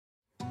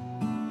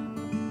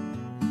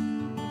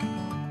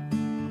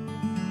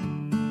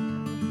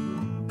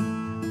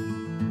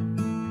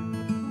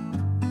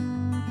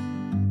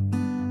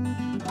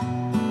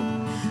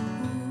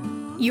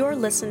You're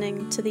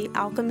listening to the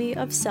Alchemy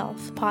of Self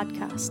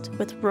podcast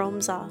with Rome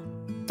Za.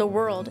 The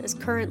world is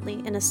currently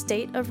in a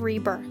state of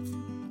rebirth.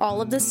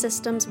 All of the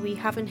systems we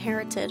have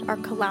inherited are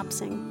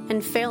collapsing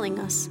and failing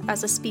us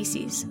as a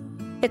species.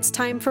 It's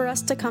time for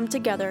us to come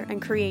together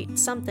and create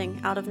something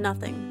out of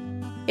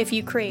nothing. If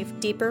you crave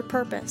deeper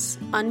purpose,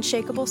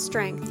 unshakable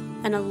strength,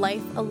 and a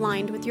life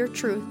aligned with your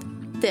truth,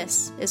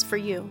 this is for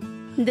you.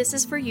 This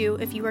is for you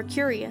if you are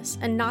curious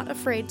and not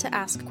afraid to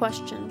ask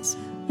questions.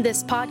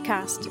 This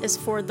podcast is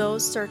for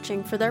those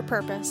searching for their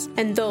purpose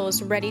and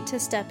those ready to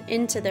step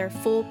into their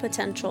full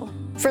potential.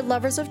 For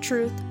lovers of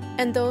truth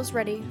and those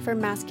ready for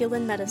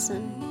masculine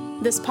medicine.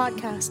 This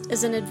podcast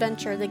is an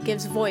adventure that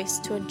gives voice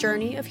to a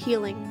journey of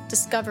healing,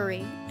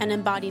 discovery, and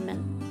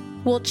embodiment.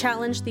 We'll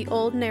challenge the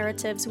old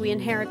narratives we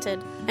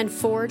inherited and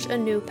forge a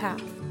new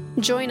path.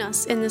 Join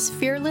us in this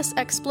fearless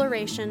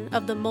exploration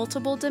of the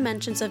multiple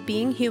dimensions of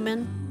being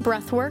human,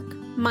 breathwork,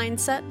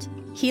 mindset,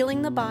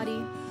 healing the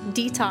body,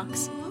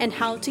 detox, and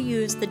how to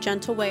use the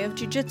gentle way of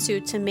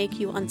jiu-jitsu to make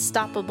you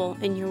unstoppable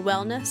in your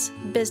wellness,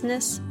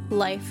 business,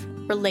 life,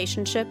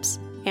 relationships,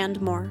 and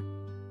more.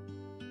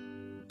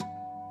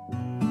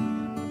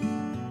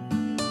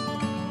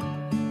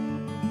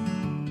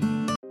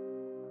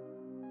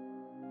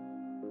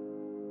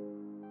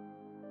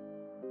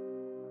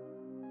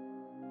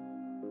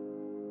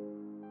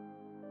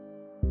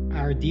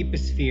 Our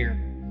deepest fear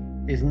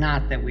is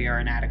not that we are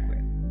inadequate.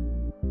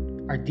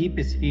 Our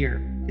deepest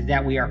fear is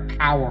that we are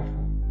powerful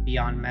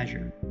beyond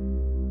measure.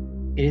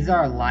 It is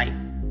our light,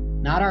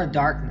 not our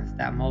darkness,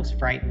 that most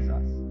frightens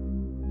us.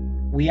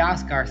 We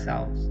ask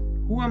ourselves,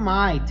 who am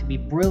I to be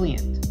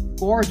brilliant,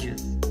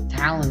 gorgeous,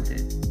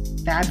 talented,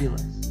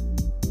 fabulous?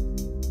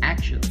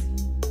 Actually,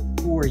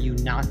 who are you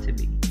not to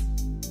be?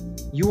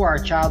 You are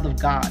a child of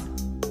God.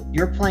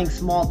 Your playing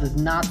small does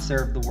not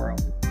serve the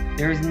world.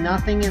 There is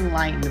nothing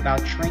enlightened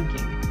about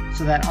shrinking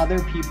so that other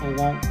people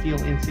won't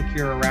feel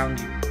insecure around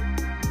you.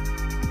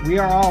 We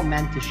are all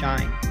meant to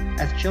shine,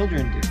 as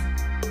children do.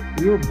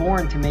 We were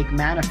born to make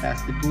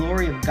manifest the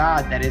glory of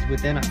God that is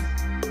within us.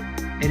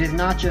 It is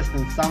not just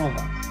in some of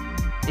us,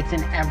 it's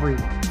in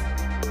everyone.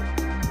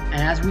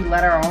 And as we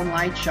let our own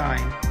light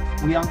shine,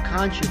 we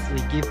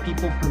unconsciously give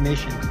people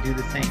permission to do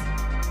the same.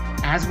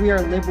 As we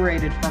are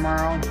liberated from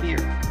our own fear,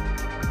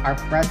 our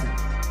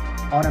presence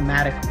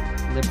automatically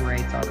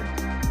liberates others.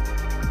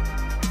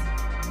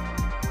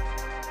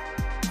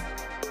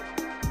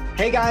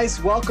 Hey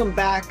guys, welcome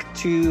back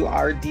to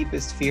Our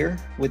Deepest Fear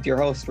with your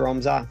host,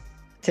 Rome Za.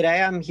 Today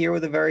I'm here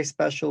with a very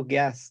special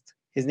guest.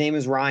 His name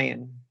is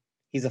Ryan.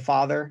 He's a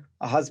father,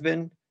 a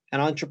husband, an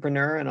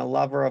entrepreneur, and a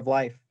lover of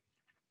life.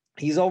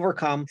 He's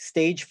overcome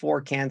stage 4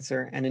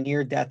 cancer and a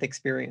near-death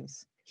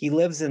experience. He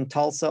lives in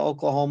Tulsa,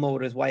 Oklahoma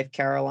with his wife,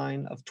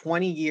 Caroline, of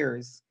 20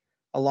 years,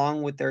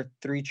 along with their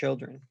 3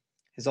 children.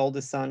 His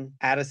oldest son,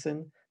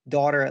 Addison,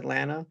 daughter,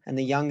 Atlanta, and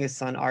the youngest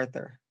son,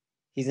 Arthur.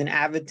 He's an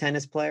avid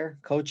tennis player,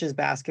 coaches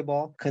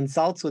basketball,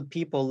 consults with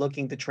people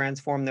looking to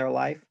transform their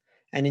life,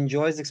 and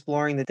enjoys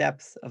exploring the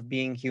depths of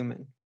being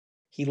human.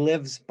 He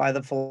lives by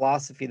the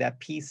philosophy that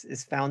peace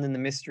is found in the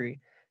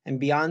mystery, and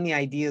beyond the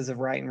ideas of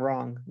right and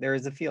wrong, there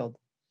is a field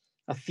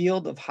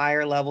of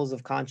higher levels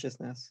of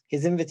consciousness.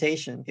 His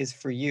invitation is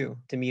for you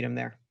to meet him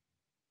there.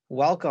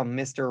 Welcome,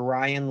 Mr.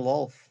 Ryan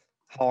Lolf.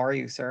 How are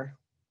you, sir?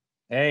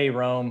 Hey,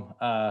 Rome.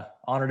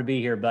 Honored to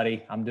be here,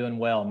 buddy. I'm doing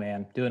well,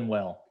 man. Doing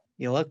well.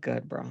 You look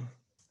good, bro.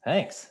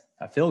 Thanks.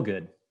 I feel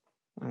good.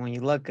 And when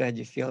you look good,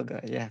 you feel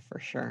good. Yeah, for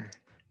sure.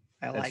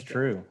 That's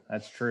true.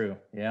 That's true.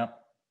 Yeah.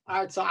 All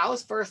right. So I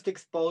was first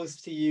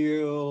exposed to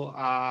you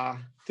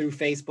through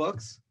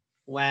Facebooks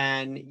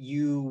when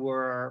you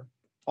were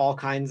all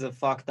kinds of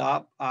fucked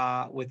up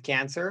with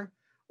cancer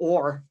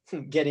or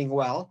getting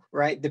well,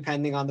 right?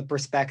 Depending on the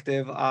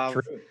perspective of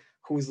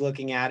who's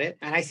looking at it.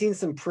 And I seen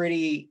some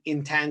pretty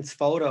intense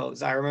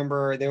photos. I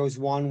remember there was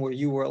one where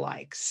you were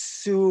like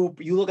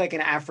you look like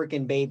an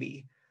African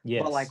baby.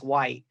 Yes. But like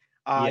white.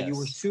 Yes. You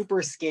were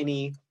super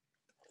skinny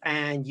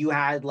and you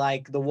had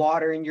like the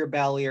water in your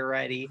belly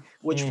already,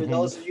 which for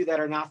those of you that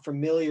are not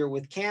familiar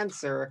with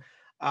cancer,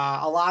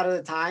 a lot of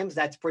the times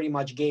that's pretty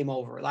much game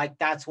over. Like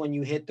that's when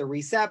you hit the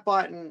reset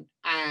button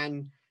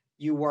and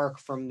you work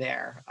from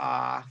there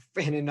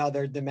in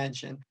another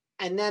dimension.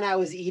 And then I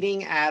was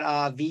eating at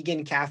a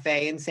vegan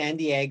cafe in San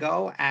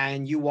Diego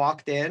and you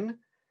walked in.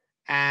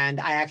 And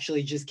I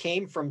actually just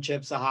came from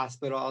CHPSA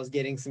Hospital. I was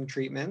getting some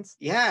treatments.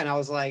 Yeah. And I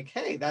was like,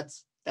 hey,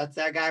 that's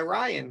that guy,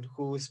 Ryan,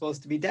 who was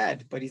supposed to be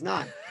dead, but he's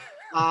not.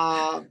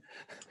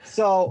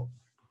 So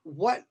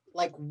what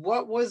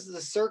was the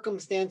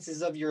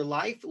circumstances of your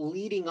life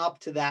leading up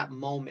to that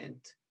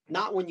moment?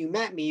 Not when you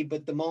met me,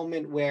 but the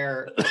moment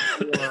where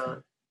you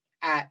were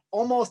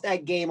almost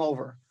at game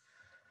over.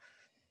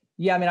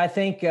 Yeah. I mean, I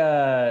think,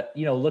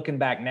 looking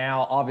back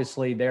now,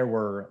 obviously there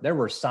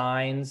were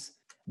signs.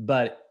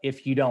 But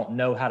if you don't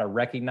know how to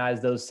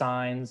recognize those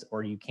signs,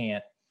 or you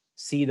can't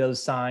see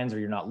those signs, or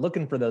you're not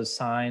looking for those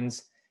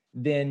signs,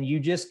 then you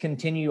just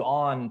continue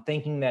on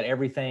thinking that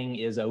everything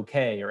is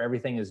okay or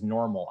everything is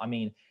normal. I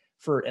mean,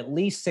 for at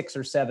least 6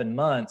 or 7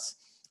 months,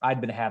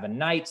 I'd been having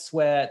night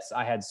sweats.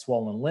 I had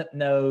swollen lymph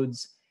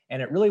nodes.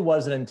 And it really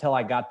wasn't until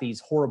I got these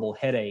horrible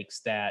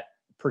headaches that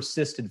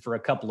persisted for a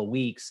couple of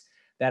weeks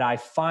that I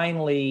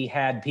finally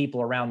had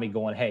people around me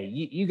going, hey,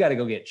 you got to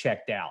go get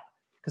checked out.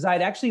 Because I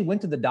had actually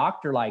went to the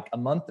doctor like a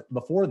month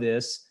before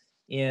this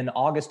in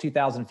August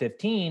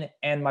 2015,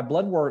 and my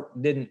blood work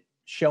didn't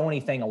show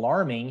anything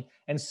alarming.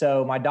 And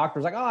so my doctor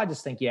was like, oh, I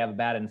just think you have a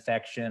bad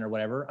infection or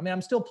whatever. I mean,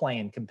 I'm still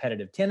playing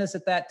competitive tennis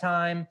at that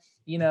time,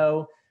 you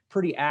know,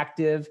 pretty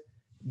active.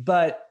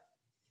 But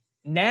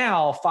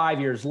now, 5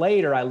 years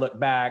later, I look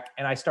back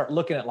and I start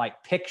looking at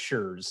like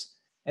pictures,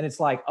 and it's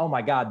like, oh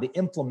my God, the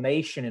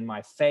inflammation in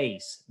my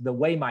face, the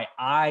way my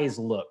eyes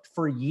looked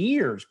for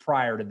years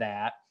prior to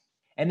that.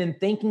 And then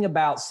thinking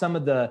about some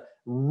of the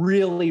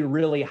really,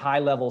 really high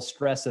level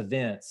stress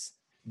events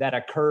that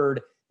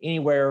occurred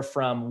anywhere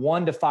from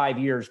 1 to 5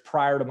 years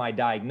prior to my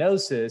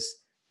diagnosis.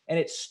 And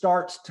it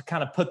starts to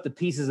kind of put the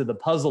pieces of the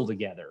puzzle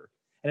together.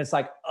 And it's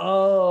like,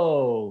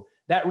 oh,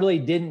 that really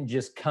didn't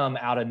just come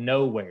out of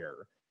nowhere.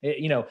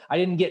 I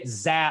didn't get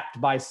zapped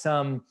by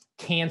some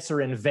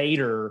cancer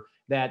invader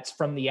that's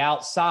from the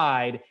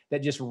outside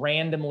that just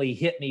randomly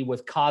hit me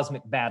with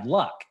cosmic bad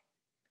luck.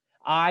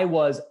 I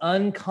was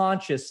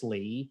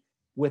unconsciously,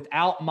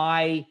 without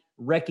my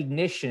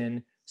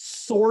recognition,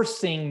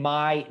 sourcing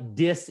my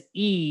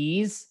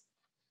dis-ease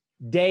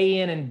day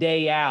in and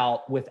day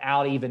out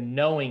without even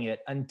knowing it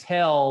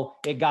until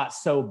it got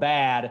so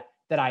bad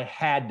that I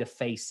had to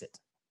face it.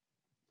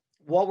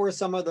 What were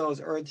some of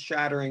those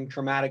earth-shattering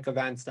traumatic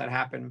events that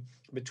happened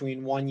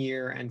between 1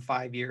 year and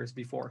 5 years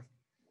before?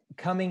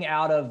 Coming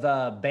out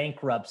of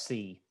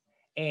bankruptcy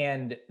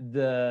and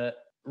the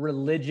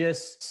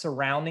religious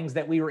surroundings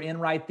that we were in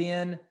right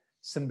then,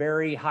 some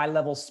very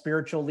high-level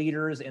spiritual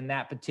leaders in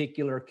that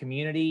particular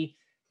community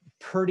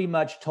pretty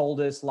much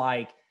told us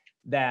like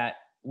that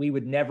we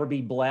would never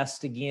be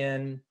blessed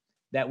again,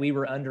 that we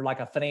were under like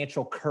a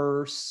financial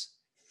curse.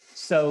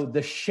 So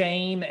the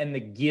shame and the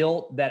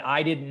guilt that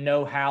I didn't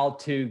know how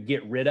to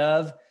get rid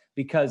of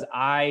because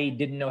I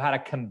didn't know how to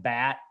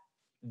combat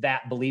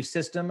that belief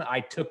system, I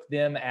took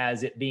them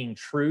as it being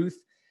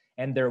truth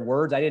and their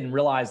words. I didn't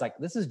realize like,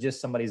 this is just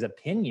somebody's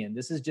opinion.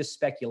 This is just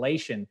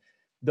speculation.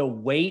 The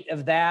weight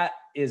of that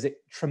is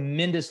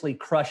tremendously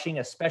crushing,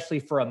 especially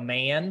for a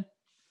man,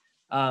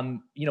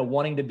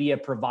 wanting to be a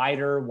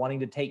provider,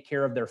 wanting to take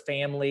care of their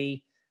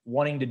family,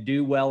 wanting to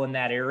do well in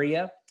that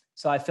area.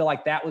 So I feel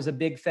like that was a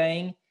big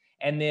thing.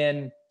 And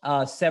then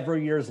several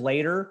years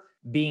later,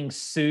 being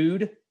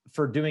sued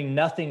for doing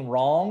nothing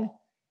wrong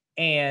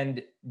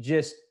and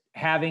just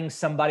having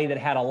somebody that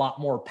had a lot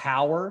more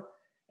power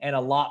and a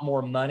lot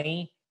more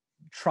money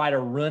try to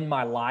ruin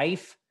my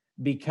life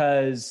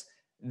because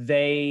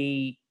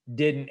they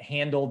didn't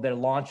handle the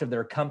launch of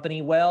their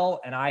company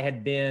well. And I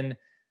had been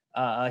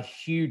a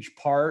huge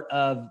part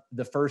of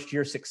the first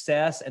year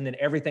success, and then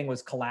everything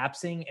was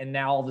collapsing. And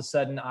now all of a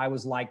sudden I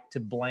was like to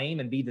blame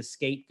and be the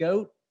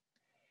scapegoat.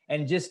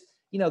 And just,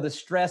 the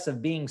stress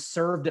of being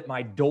served at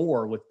my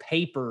door with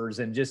papers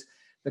and just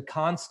the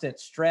constant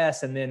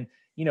stress. And then,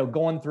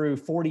 going through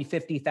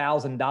 $40,000,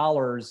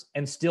 $50,000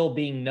 and still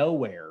being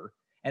nowhere,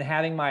 and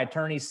having my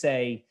attorney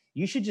say,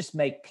 you should just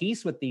make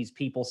peace with these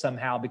people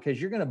somehow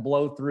because you're going to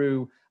blow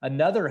through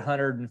another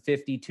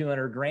 150,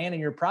 200 grand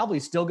and you're probably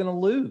still going to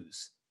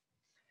lose.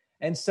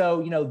 And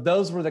so,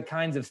 those were the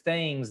kinds of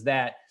things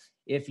that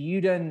if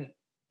you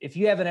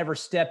haven't ever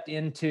stepped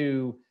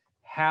into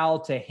how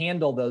to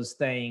handle those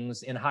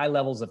things in high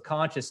levels of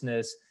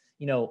consciousness,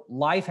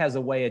 life has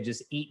a way of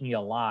just eating you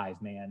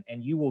alive, man.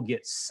 And you will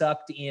get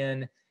sucked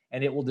in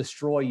and it will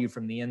destroy you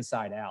from the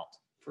inside out.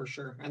 For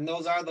sure. And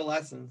those are the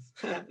lessons.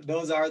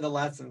 Those are the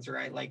lessons,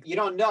 right? Like you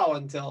don't know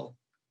until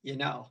you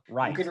know.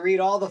 Right. You can read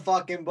all the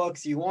fucking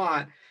books you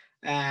want.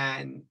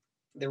 And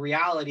the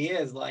reality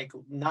is like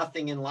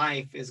nothing in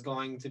life is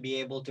going to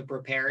be able to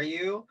prepare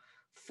you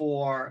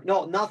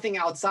nothing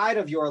outside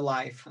of your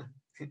life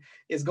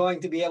is going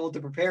to be able to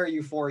prepare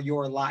you for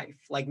your life.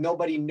 Like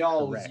nobody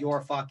knows Correct.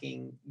 your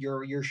fucking,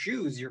 your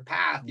shoes, your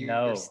path,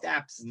 your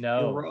steps,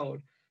 your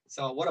road.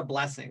 So what a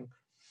blessing.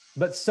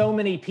 But so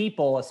many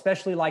people,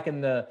 especially like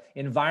in the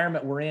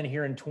environment we're in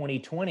here in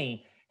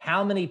 2020,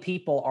 how many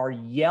people are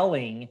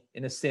yelling,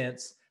 in a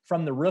sense,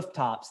 from the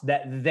rooftops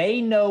that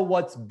they know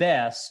what's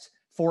best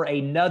for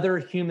another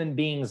human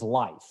being's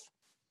life?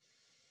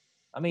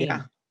 I mean,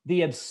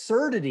 the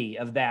absurdity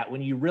of that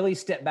when you really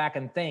step back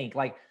and think,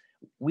 like,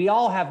 we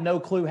all have no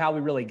clue how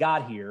we really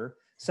got here.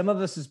 Some of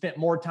us have spent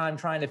more time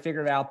trying to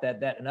figure it out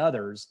than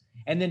others.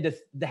 And then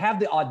to have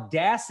the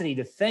audacity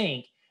to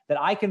think that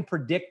I can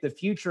predict the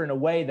future in a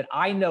way that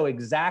I know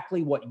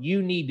exactly what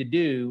you need to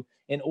do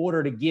in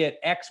order to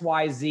get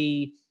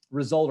XYZ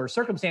result or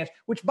circumstance,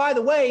 which, by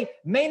the way,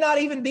 may not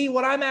even be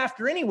what I'm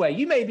after anyway.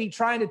 You may be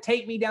trying to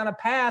take me down a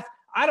path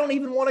I don't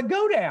even want to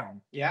go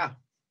down. Yeah.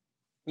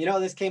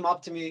 This came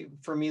up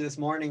for me this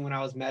morning when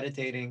I was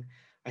meditating.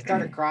 I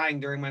started crying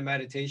during my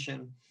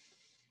meditation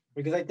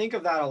because I think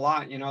of that a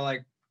lot,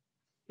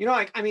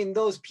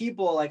 those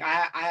people, like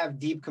I have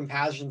deep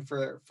compassion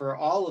for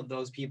all of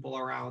those people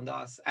around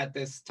us at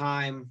this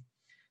time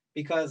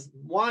because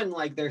one,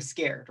 like they're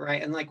scared,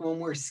 right? And like when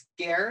we're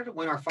scared,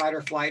 when our fight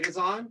or flight is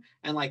on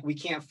and like we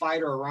can't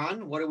fight or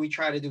run, what do? We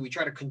try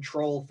to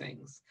control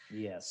things.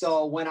 Yes.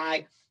 So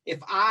if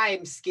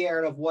I'm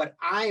scared of what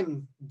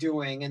I'm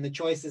doing and the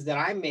choices that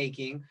I'm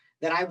making,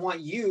 then I want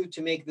you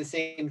to make the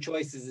same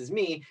choices as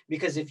me,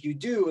 because if you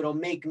do, it'll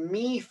make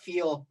me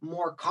feel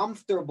more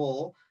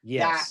comfortable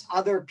that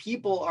other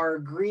people are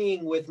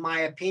agreeing with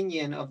my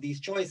opinion of these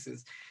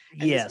choices.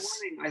 And this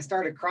morning I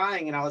started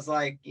crying and I was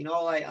like,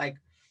 like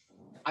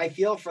I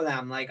feel for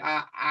them. Like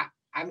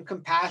I'm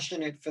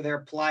compassionate for their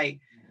plight,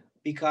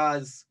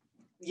 because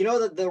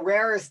that the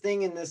rarest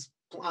thing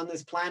on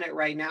this planet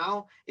right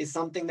now is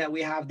something that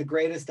we have the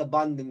greatest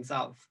abundance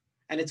of.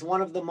 And it's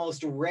one of the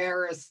most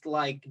rarest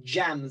like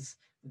gems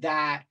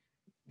that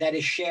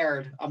is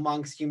shared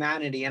amongst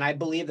humanity. And I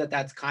believe that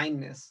that's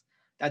kindness.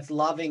 That's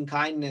loving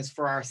kindness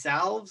for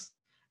ourselves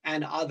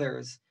and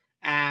others.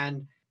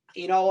 And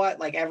you know what?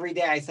 Like every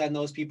day I send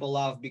those people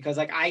love, because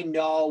like I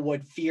know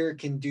what fear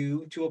can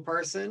do to a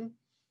person.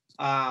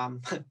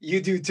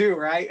 You do too,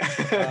 right?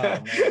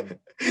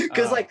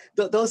 Because like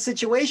those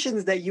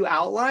situations that you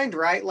outlined,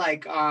 right?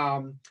 Like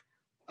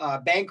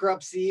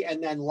bankruptcy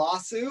and then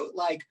lawsuit,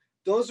 like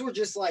those were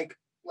just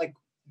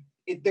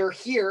they're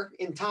here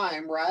in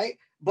time, right?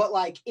 But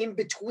like in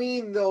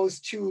between those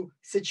two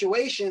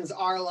situations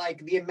are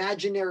like the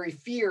imaginary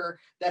fear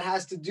that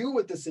has to do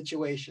with the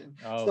situation.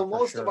 So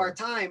most of our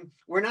time,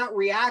 we're not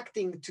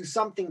reacting to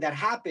something that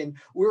happened.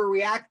 We're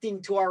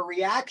reacting to our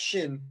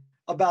reaction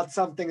about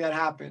something that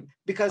happened,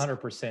 because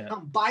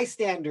 100%.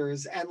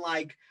 Bystanders and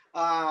like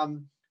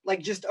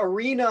just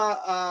arena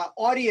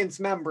audience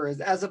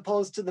members, as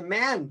opposed to the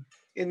man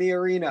in the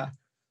arena.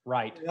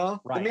 Right.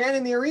 Right. The man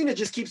in the arena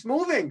just keeps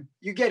moving.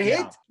 You get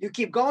hit, you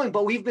keep going.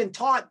 But we've been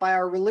taught by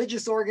our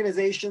religious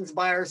organizations,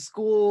 by our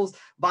schools,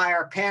 by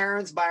our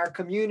parents, by our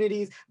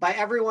communities, by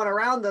everyone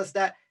around us,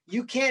 that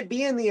you can't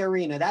be in the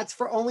arena. That's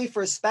only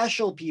for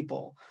special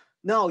people.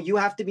 No, you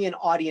have to be an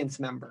audience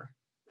member.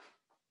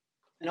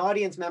 And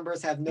audience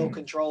members have no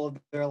control of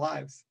their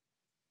lives.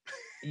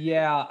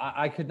 Yeah,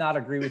 I could not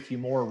agree with you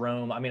more,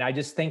 Rome. I mean, I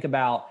just think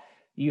about,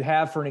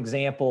 for an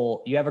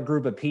example, you have a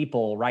group of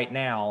people right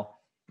now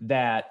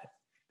that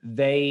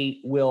they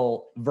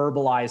will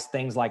verbalize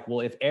things like, well,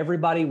 if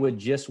everybody would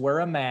just wear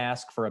a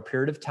mask for a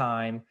period of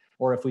time,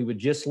 or if we would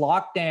just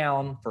lock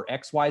down for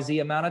XYZ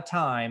amount of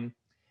time,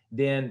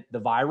 then the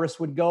virus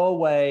would go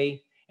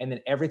away and then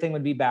everything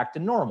would be back to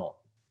normal.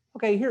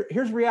 Okay,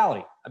 here's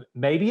reality.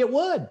 Maybe it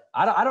would.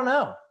 I don't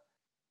know.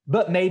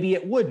 But maybe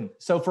it wouldn't.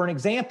 So for an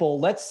example,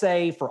 let's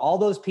say for all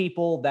those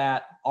people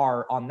that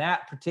are on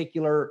that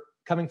particular,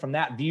 coming from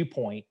that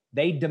viewpoint,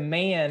 they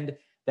demand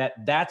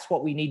that that's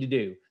what we need to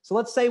do. So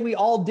let's say we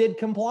all did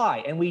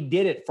comply and we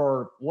did it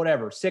for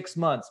whatever, 6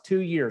 months,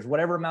 2 years,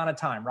 whatever amount of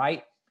time,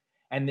 right?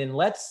 And then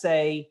let's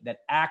say that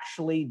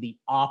actually the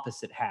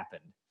opposite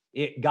happened.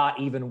 It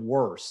got even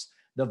worse.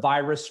 The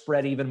virus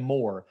spread even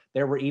more.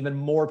 There were even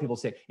more people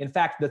sick. In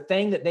fact, the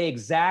thing that they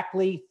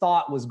exactly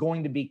thought was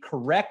going to be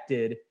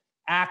corrected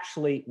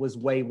actually was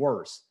way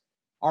worse.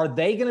 Are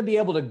they going to be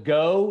able to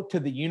go to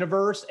the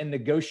universe and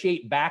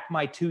negotiate back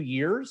my 2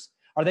 years?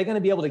 Are they going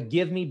to be able to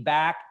give me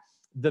back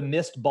the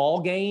missed ball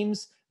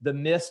games, the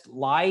missed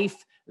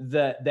life,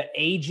 the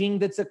aging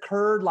that's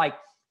occurred? Like,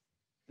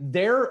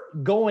 they're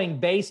going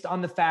based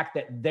on the fact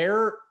that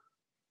they're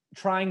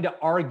trying to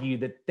argue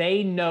that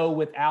they know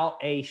without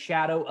a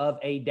shadow of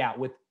a doubt,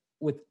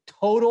 with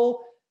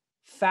total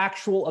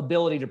factual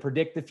ability to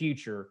predict the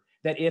future,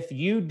 that if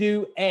you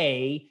do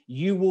A,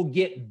 you will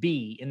get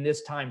B in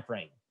this time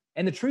frame.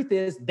 And the truth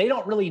is, they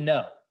don't really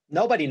know.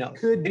 Nobody knows.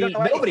 Could be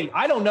nobody.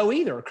 I don't know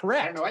either.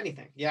 Correct. I don't know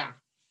anything. Yeah.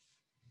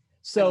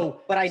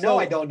 So, but I know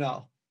I don't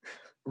know.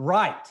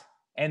 Right.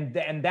 And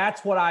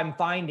that's what I'm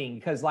finding,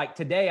 because like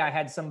today I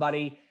had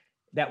somebody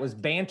that was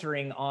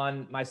bantering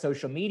on my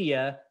social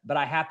media, but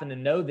I happen to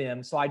know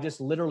them. So I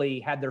just literally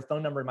had their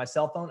phone number in my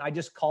cell phone. I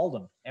just called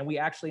them and we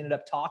actually ended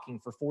up talking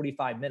for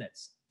 45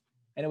 minutes.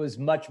 And it was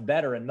much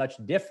better and much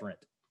different.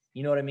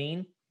 You know what I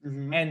mean?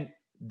 Mm-hmm. And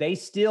they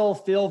still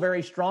feel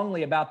very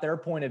strongly about their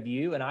point of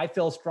view, and I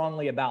feel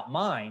strongly about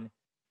mine.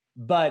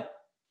 But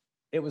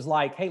it was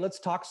like, hey, let's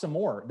talk some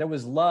more. There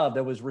was love,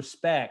 there was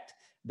respect,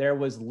 there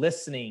was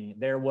listening,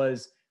 there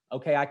was,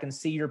 okay, I can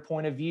see your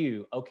point of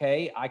view.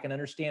 Okay, I can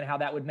understand how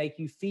that would make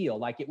you feel.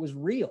 Like it was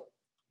real.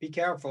 Be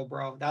careful,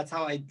 bro. That's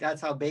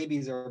how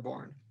babies are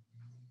born.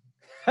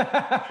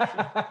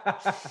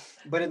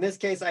 But in this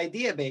case,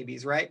 idea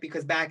babies, right?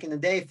 Because back in the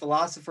day,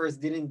 philosophers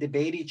didn't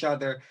debate each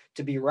other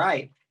to be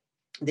right.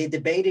 They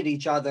debated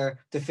each other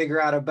to figure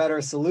out a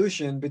better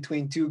solution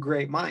between two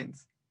great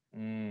minds.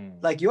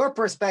 Like your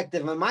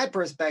perspective and my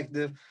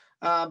perspective,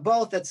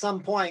 both at some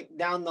point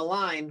down the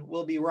line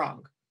will be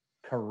wrong.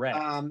 Correct.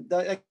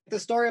 The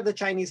story of the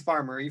Chinese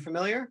farmer. Are you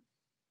familiar?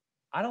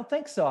 I don't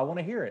think so. I want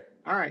to hear it.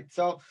 All right.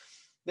 So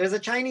there's a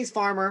Chinese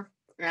farmer,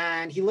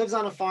 and he lives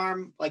on a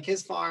farm, like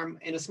his farm,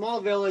 in a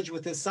small village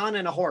with his son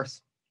and a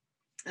horse.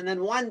 And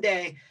then one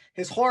day,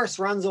 his horse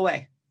runs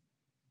away.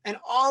 And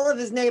all of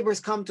his neighbors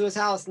come to his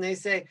house and they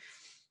say,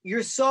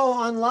 you're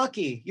so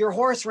unlucky. Your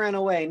horse ran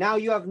away. Now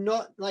you have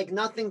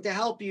nothing to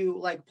help you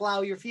like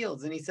plow your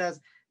fields. And he says,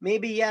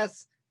 maybe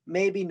yes,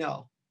 maybe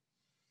no.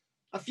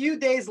 A few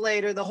days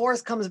later, the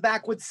horse comes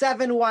back with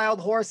 7 wild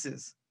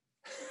horses.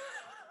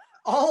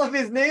 All of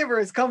his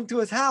neighbors come to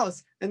his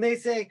house and they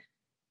say,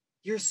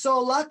 you're so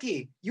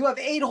lucky. You have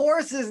 8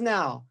 horses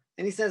now.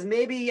 And he says,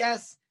 maybe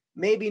yes,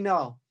 maybe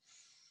no.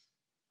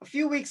 A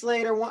few weeks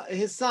later,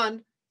 his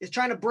son is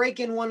trying to break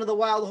in one of the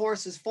wild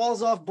horses,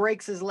 falls off,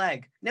 breaks his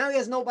leg. Now he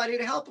has nobody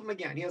to help him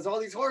again. He has all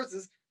these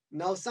horses,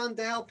 no son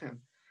to help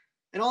him.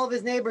 And all of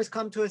his neighbors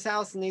come to his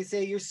house and they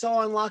say, you're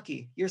so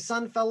unlucky. Your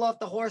son fell off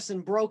the horse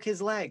and broke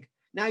his leg.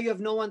 Now you have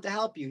no one to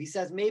help you. He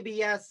says, maybe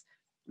yes,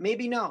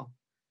 maybe no.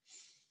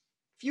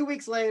 A few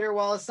weeks later,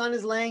 while his son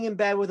is laying in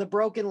bed with a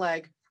broken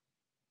leg,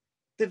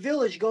 the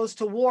village goes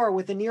to war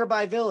with a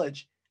nearby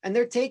village. And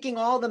they're taking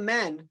all the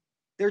men.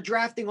 They're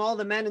drafting all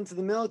the men into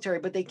the military,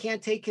 but they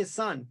can't take his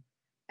son.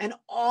 And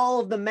all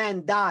of the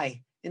men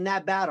die in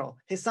that battle.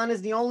 His son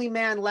is the only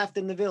man left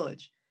in the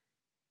village.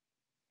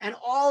 And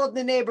all of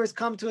the neighbors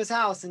come to his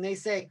house and they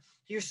say,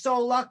 you're so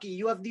lucky.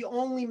 You have the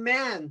only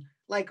man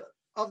like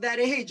of that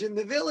age in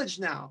the village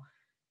now.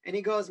 And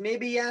he goes,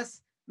 maybe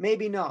yes,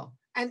 maybe no.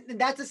 And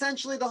that's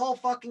essentially the whole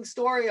fucking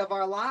story of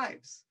our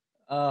lives.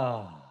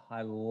 Oh,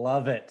 I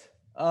love it.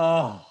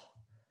 Oh,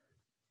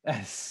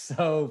 that's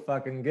so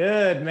fucking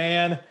good,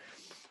 man.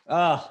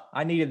 Oh,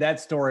 I needed that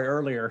story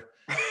earlier.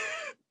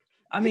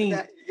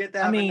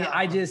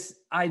 I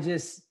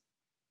just,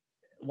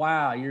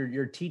 wow,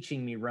 you're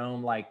teaching me,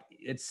 Rome. Like,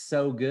 it's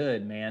so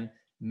good, man.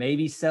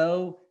 Maybe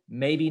so,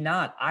 maybe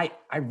not. I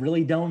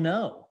really don't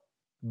know,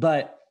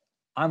 but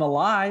I'm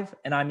alive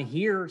and I'm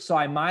here. So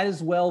I might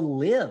as well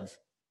live,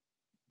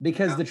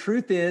 because the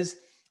truth is,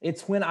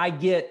 it's when I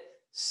get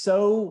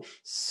so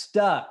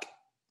stuck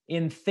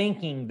in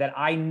thinking that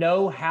I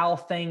know how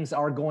things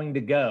are going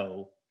to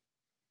go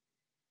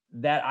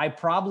that I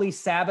probably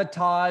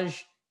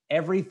sabotage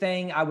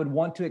everything I would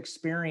want to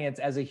experience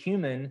as a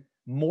human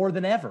more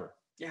than ever.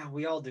 Yeah,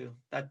 we all do.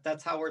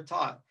 That's how we're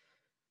taught,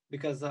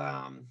 because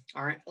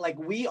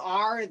we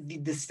are the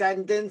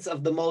descendants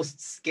of the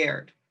most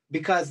scared,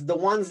 because the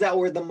ones that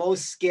were the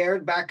most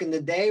scared back in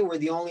the day were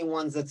the only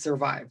ones that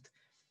survived.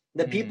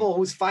 The people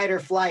whose fight or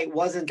flight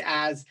wasn't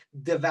as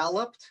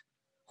developed,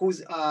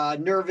 whose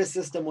nervous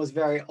system was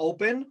very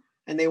open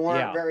and they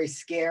weren't very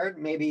scared.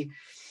 Maybe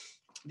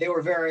they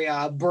were very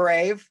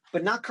brave,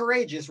 but not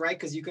courageous, right?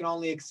 Because you can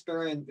only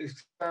experiment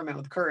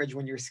with courage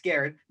when you're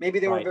scared. Maybe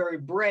they were very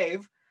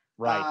brave,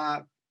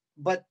 but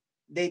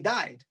they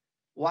died.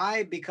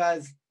 Why?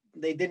 Because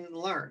they didn't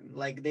learn.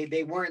 Like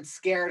they weren't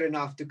scared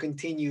enough to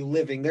continue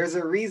living. There's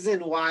a reason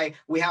why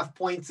we have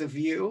points of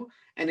view,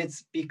 and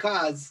it's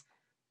because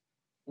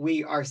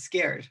we are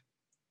scared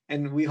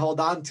and we hold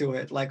on to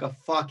it like a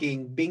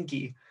fucking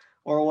binky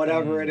or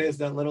whatever it is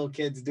that little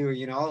kids do,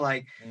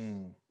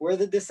 we're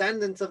the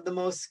descendants of the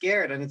most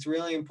scared. And it's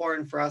really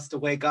important for us to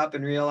wake up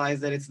and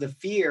realize that it's the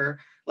fear.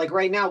 Like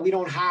right now, we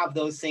don't have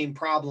those same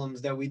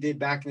problems that we did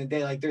back in the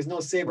day. Like there's no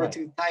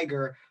saber-toothed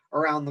tiger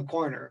around the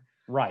corner.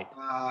 Right.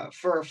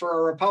 For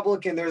a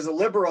Republican, there's a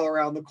liberal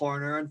around the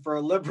corner. And for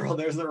a liberal,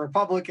 there's a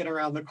Republican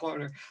around the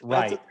corner.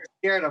 That's what they're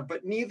scared of.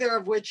 But neither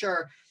of which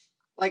are,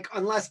 like,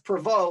 unless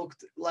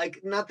provoked,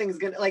 like nothing's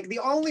gonna, like the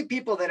only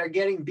people that are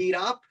getting beat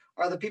up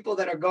are the people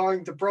that are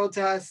going to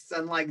protests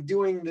and like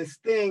doing this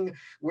thing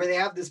where they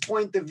have this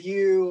point of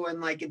view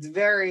and like it's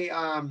very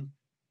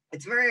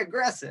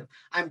aggressive.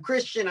 I'm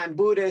Christian, I'm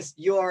Buddhist,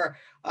 you're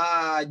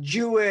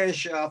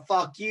Jewish,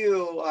 fuck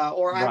you,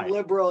 or I'm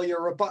liberal,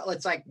 you're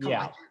it's like, come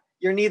on,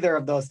 you're neither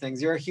of those things.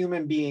 You're a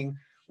human being.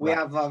 We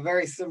have a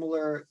very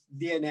similar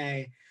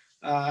DNA.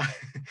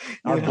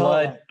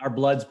 Our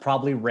blood's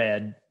probably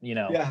red,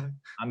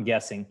 I'm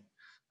guessing.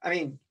 I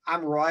mean,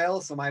 I'm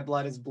royal, so my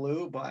blood is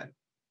blue, but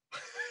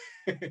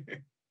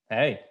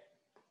hey,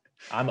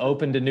 I'm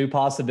open to new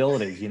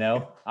possibilities.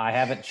 I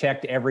haven't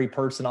checked every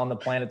person on the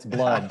planet's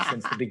blood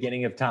since the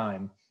beginning of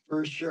time.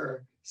 For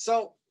sure.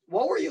 So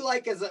what were you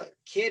like as a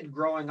kid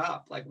growing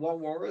up? Like what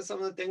were some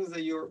of the things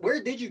that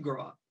where did you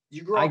grow up?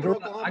 You grew up in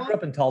Oklahoma? I grew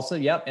up in Tulsa.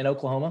 Yep. In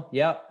Oklahoma.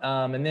 Yep.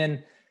 And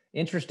then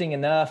interesting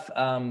enough,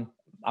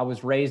 I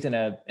was raised in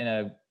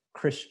a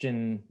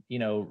Christian,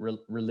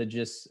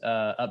 religious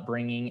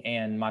upbringing,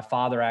 and my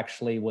father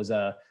actually was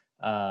a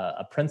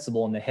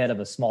principal and the head of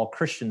a small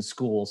Christian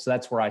school. So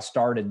that's where I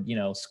started,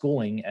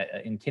 schooling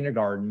in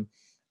kindergarten.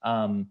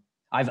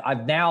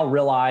 I've now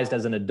realized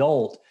as an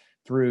adult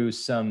through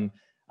some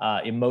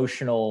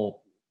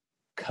emotional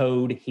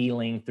code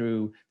healing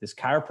through this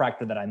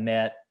chiropractor that I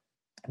met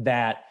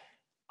that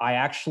I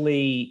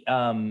actually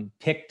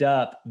picked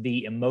up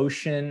the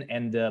emotion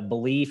and the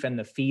belief and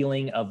the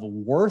feeling of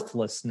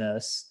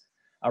worthlessness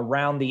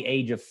around the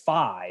age of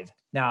 5.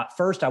 Now, at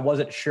first, I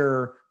wasn't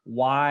sure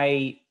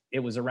why it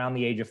was around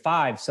the age of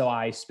 5. So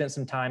I spent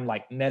some time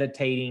like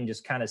meditating,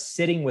 just kind of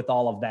sitting with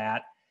all of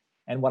that.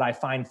 And what I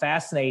find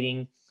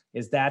fascinating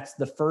is that's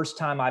the first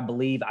time I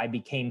believe I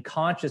became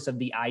conscious of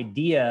the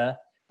idea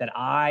that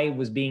I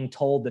was being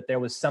told that there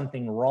was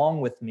something wrong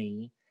with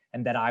me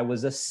and that I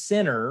was a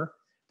sinner,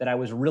 that I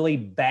was really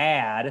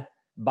bad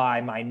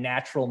by my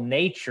natural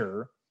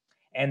nature,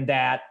 and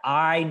that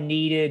I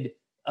needed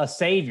a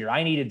savior.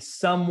 I needed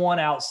someone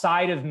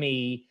outside of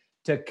me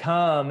to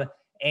come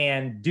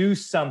and do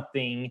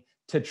something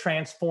to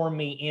transform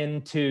me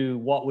into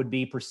what would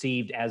be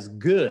perceived as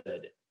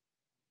good.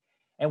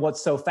 And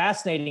what's so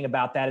fascinating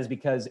about that is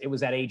because it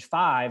was at age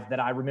 5 that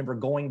I remember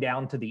going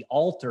down to the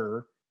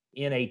altar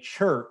in a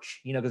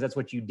church, because that's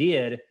what you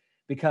did,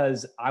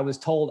 because I was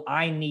told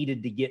I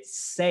needed to get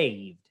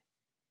saved.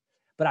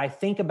 But I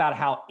think about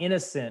how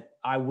innocent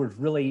I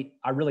really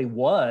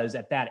was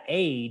at that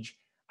age.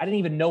 I didn't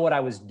even know what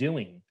I was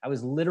doing. I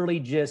was literally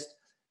just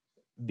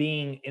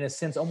being, in a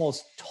sense,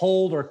 almost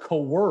told or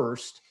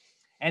coerced,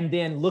 and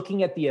then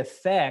looking at the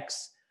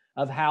effects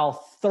of how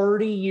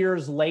 30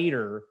 years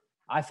later,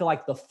 I feel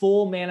like the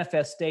full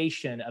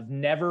manifestation of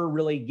never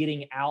really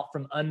getting out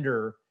from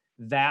under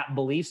that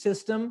belief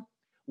system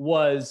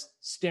was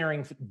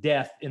staring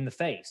death in the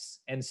face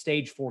and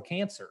stage 4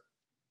 cancer.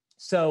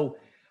 So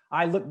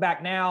I look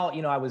back now,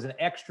 I was an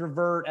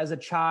extrovert as a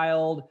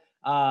child.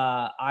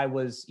 I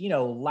was,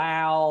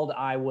 loud.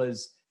 I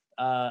was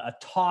a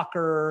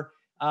talker.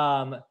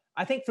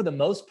 I think for the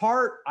most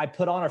part, I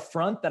put on a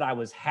front that I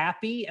was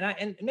happy,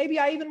 and maybe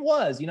I even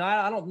was.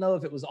 I don't know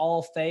if it was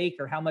all fake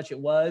or how much it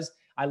was.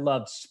 I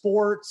loved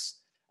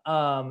sports,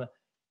 and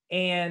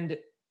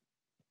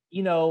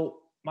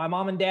my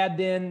mom and dad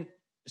then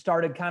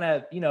started kind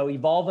of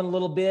evolving a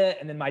little bit,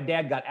 and then my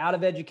dad got out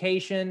of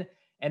education,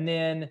 and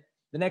then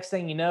the next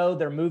thing you know,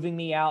 they're moving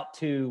me out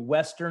to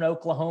Western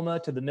Oklahoma,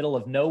 to the middle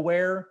of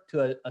nowhere,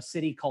 to a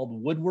city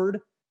called Woodward.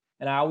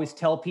 And I always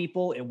tell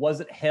people it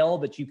wasn't hell,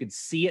 but you could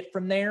see it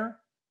from there.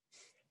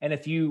 And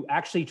if you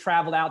actually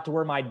traveled out to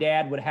where my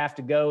dad would have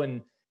to go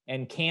and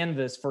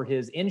canvass for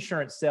his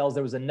insurance sales,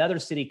 there was another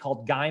city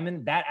called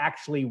Guyman. That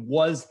actually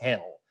was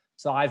hell.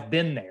 So I've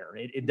been there.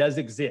 It does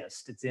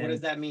exist. What does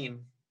that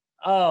mean?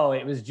 Oh,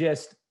 it was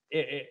just,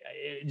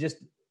 it just,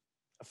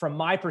 from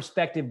my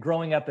perspective,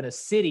 growing up in a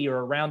city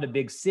or around a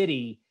big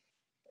city,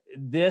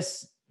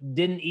 this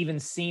didn't even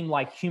seem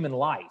like human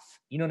life.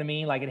 You know what I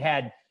mean? Like, it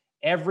had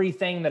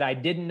everything that I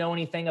didn't know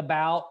anything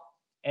about,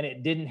 and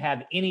it didn't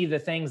have any of the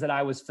things that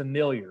I was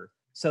familiar.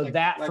 So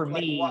for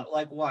me,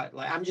 what?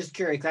 I'm just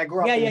curious. I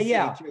grew up in the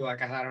city too.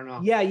 Like, I don't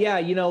know. Yeah.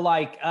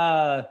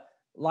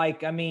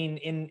 I mean,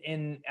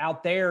 in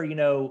out there,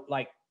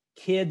 like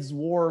kids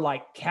wore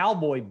like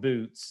cowboy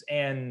boots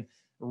and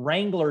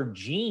Wrangler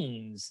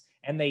jeans,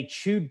 and they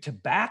chewed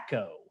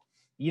tobacco.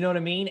 You know what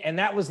I mean? And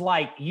that was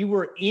like, you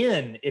were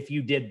in if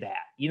you did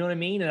that. You know what I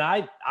mean? And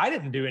I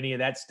didn't do any of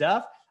that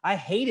stuff. I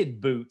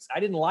hated boots. I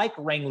didn't like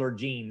Wrangler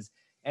jeans,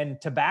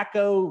 and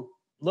tobacco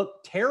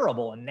looked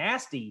terrible and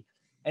nasty.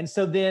 And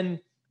so then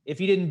if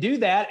you didn't do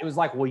that, it was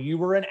like, well, you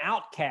were an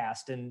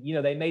outcast, and,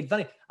 they made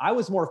fun of you. I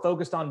was more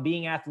focused on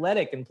being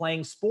athletic and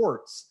playing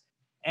sports,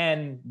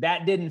 and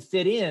that didn't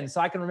fit in.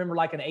 So I can remember,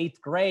 like, in 8th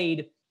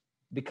grade,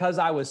 because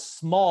I was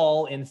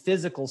small in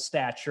physical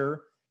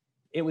stature,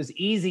 it was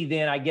easy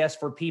then, I guess,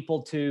 for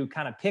people to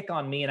kind of pick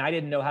on me, and I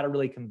didn't know how to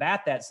really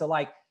combat that. So,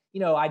 like,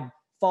 I'd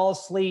fall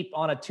asleep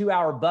on a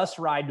 2-hour bus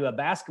ride to a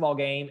basketball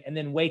game, and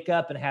then wake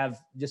up and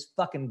have just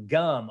fucking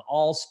gum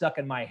all stuck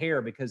in my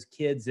hair because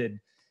kids had,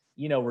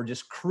 were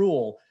just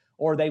cruel.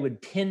 Or they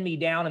would pin me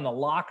down in the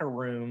locker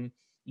room,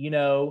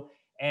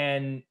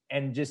 and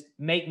just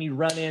make me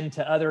run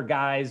into other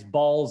guys'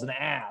 balls and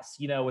ass,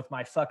 with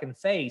my fucking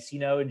face,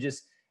 and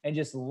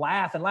just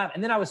laugh and laugh.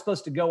 And then I was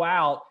supposed to go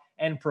out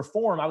and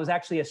perform. I was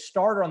actually a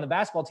starter on the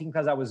basketball team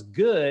because I was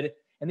good,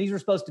 and these were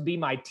supposed to be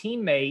my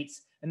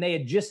teammates, and they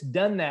had just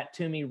done that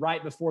to me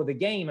right before the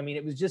game. I mean,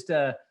 it was just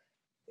a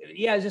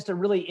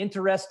really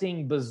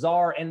interesting,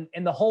 bizarre,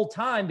 and the whole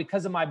time,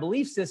 because of my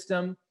belief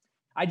system,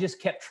 I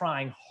just kept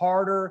trying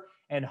harder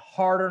and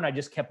harder, and I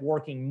just kept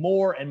working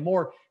more and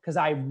more because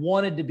I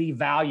wanted to be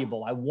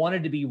valuable. I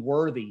wanted to be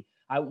worthy.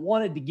 I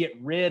wanted to get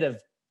rid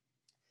of,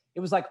 it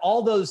was like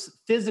all those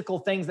physical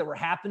things that were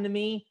happening to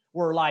me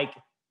were like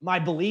my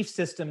belief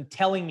system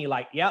telling me,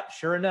 like, yep,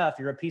 sure enough,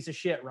 you're a piece of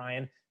shit,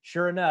 Ryan.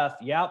 Sure enough,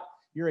 yep,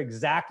 you're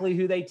exactly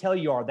who they tell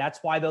you are. That's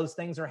why those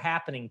things are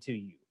happening to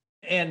you.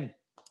 And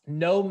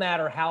no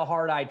matter how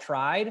hard I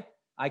tried,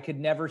 I could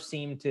never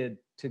seem to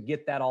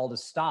get that all to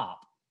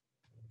stop.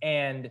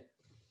 And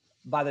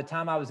by the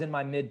time I was in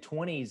my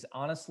mid-20s,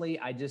 honestly,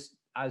 I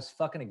was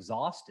fucking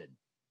exhausted,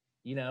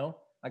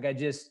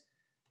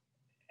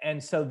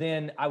 and so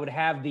then I would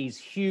have these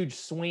huge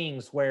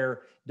swings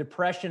where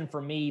depression for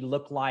me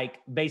looked like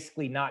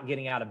basically not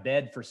getting out of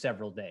bed for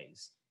several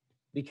days,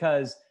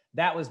 because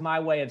that was my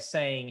way of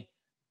saying,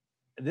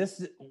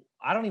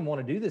 I don't even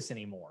want to do this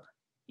anymore,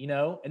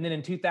 And then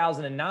in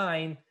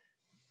 2009,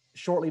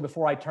 shortly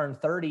before I turned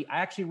 30, I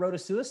actually wrote a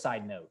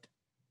suicide note.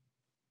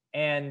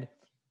 And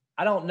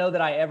I don't know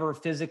that I ever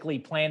physically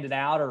planned it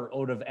out or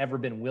would have ever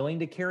been willing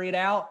to carry it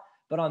out,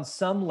 but on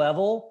some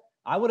level,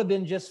 I would have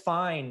been just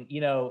fine,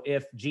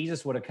 if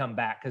Jesus would have come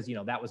back, because,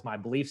 that was my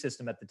belief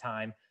system at the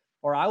time.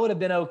 Or I would have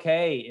been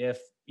okay if,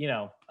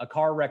 a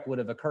car wreck would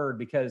have occurred,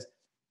 because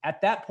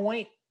at that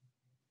point,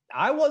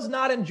 I was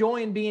not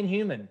enjoying being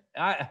human.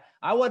 I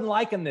wasn't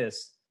liking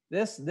this.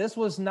 This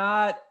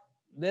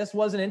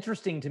wasn't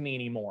interesting to me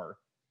anymore,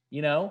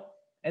 you know?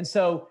 And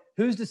so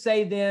who's to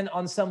say then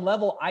on some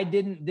level, I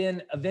didn't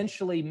then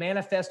eventually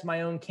manifest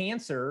my own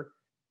cancer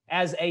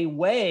as a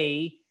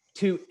way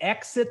to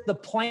exit the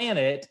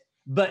planet,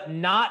 but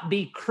not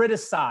be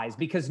criticized,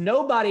 because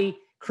nobody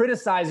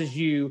criticizes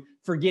you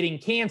for getting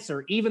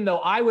cancer, even though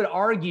I would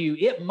argue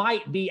it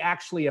might be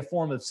actually a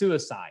form of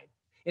suicide.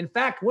 In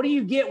fact, what do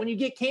you get when you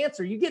get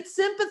cancer? You get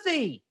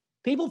sympathy.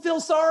 People feel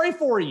sorry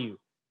for you.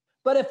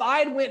 But if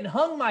I'd went and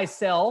hung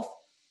myself,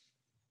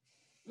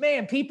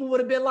 man, people would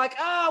have been like,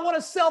 what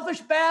a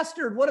selfish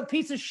bastard. What a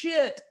piece of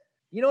shit.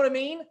 You know what I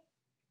mean?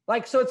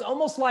 Like, so it's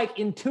almost like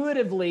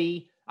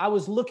intuitively, I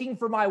was looking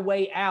for my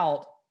way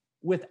out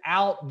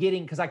without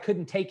getting, because I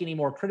couldn't take any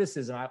more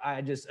criticism.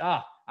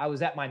 I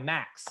was at my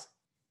max.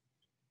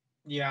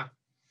 Yeah.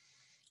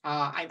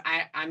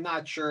 I'm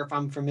not sure if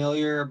I'm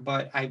familiar,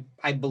 but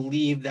I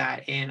believe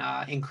that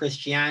in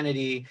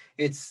Christianity,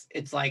 it's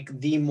like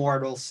the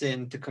mortal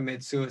sin to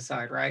commit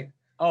suicide, right?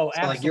 Oh, so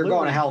absolutely. Like you're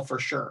going to hell for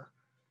sure.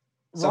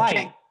 So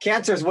right.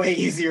 Cancer is way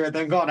easier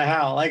than going to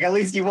hell. Like at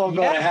least you won't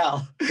go to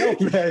hell. No,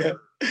 for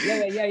sure.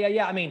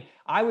 Yeah. I mean,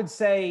 I would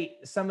say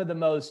some of the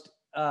most,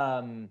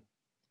 I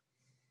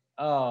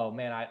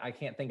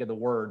can't think of the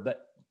word,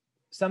 but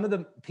some of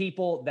the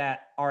people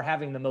that are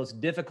having the most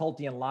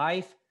difficulty in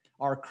life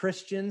are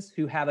Christians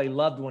who have a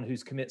loved one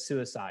who's commit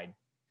suicide,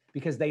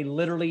 because they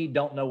literally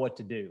don't know what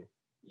to do.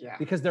 Yeah.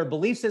 Because their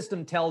belief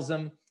system tells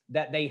them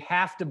that they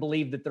have to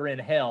believe that they're in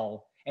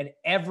hell, and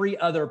every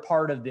other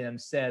part of them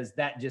says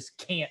that just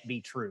can't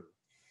be true.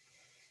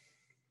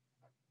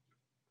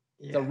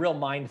 Yeah. It's a real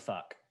mind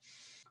fuck.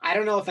 I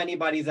don't know if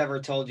anybody's ever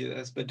told you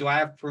this, but do I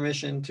have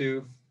permission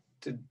to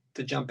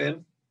jump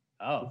in?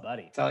 Oh,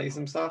 buddy. Tell you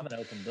some stuff? I'm an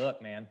open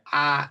book, man.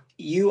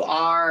 You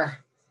are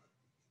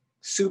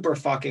super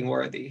fucking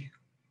worthy.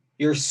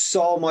 You're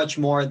so much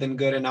more than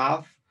good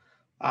enough.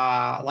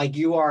 Like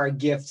you are a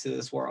gift to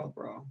this world,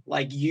 bro.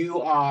 Like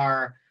you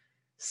are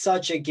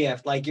such a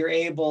gift. Like you've been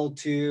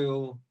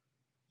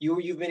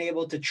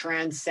able to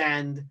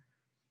transcend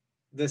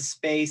the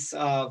space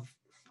of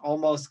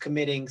almost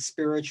committing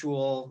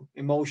spiritual,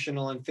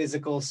 emotional, and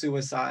physical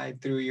suicide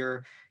through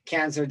your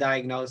cancer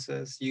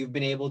diagnosis. You've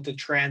been able to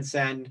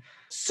transcend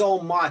so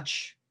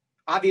much.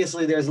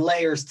 Obviously, there's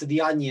layers to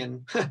the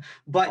onion,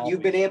 but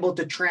you've been able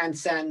to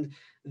transcend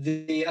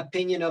the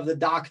opinion of the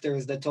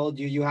doctors that told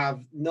you you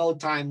have no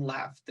time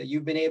left. That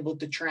you've been able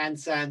to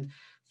transcend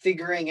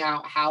figuring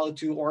out how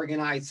to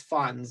organize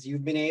funds.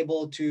 You've been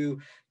able to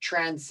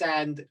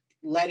transcend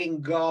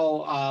letting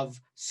go of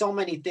so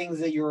many things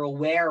that you're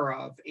aware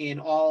of in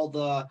all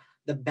the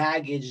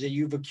baggage that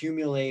you've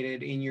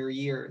accumulated in your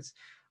years.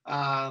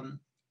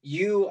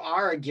 You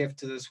are a gift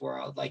to this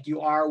world. Like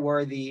you are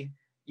worthy.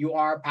 You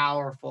are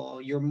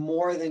powerful. You're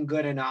more than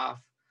good enough.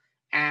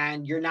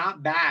 And you're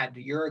not bad.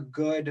 You're a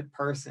good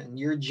person.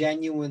 You're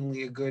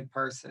genuinely a good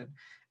person.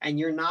 And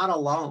you're not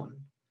alone.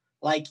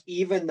 Like,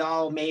 even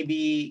though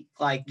maybe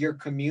like your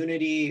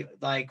community,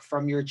 like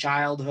from your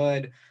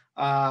childhood,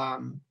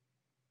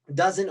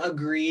 doesn't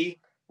agree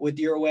with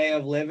your way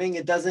of living,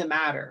 it doesn't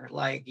matter.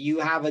 Like, you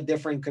have a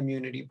different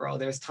community, bro.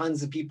 There's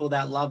tons of people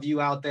that love you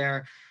out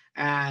there.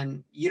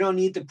 And you don't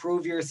need to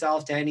prove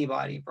yourself to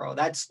anybody, bro.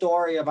 That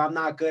story of I'm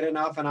not good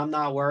enough and I'm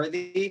not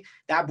worthy,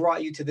 that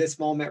brought you to this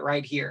moment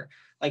right here.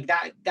 Like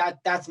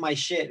that's my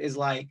shit, is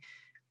like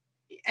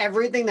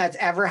everything that's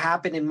ever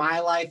happened in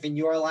my life, in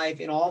your life,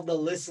 in all of the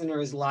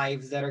listeners'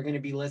 lives that are going to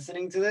be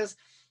listening to this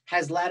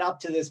has led up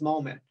to this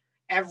moment.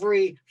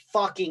 Every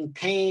fucking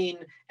pain,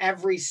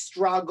 every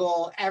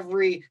struggle,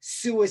 every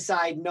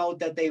suicide note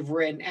that they've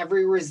written,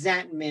 every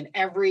resentment,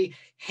 every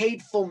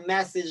hateful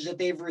message that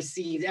they've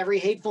received, every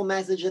hateful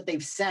message that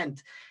they've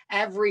sent,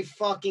 every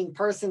fucking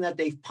person that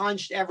they've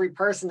punched, every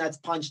person that's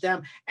punched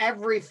them,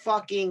 every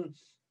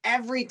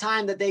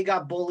time that they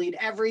got bullied,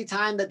 every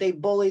time that they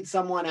bullied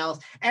someone else,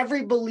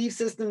 every belief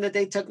system that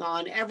they took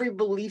on, every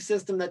belief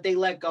system that they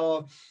let go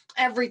of,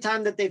 every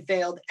time that they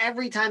failed,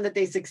 every time that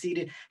they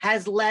succeeded,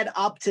 has led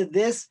up to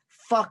this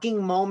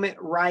fucking moment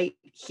right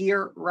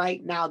here,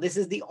 right now. This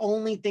is the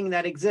only thing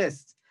that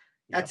exists.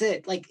 That's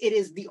it. Like, it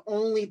is the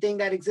only thing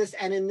that exists.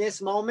 And in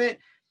this moment,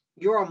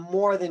 you're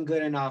more than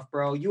good enough,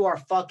 bro. You are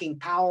fucking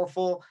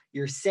powerful.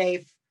 You're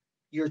safe.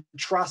 You're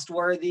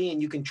trustworthy,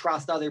 and you can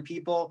trust other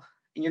people.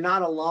 And you're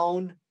not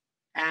alone.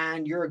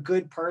 And you're a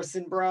good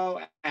person,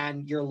 bro.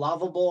 And you're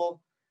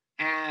lovable.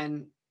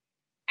 And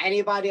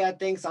anybody that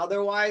thinks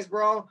otherwise,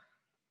 bro,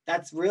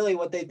 that's really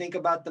what they think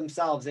about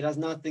themselves. It has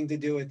nothing to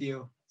do with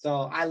you.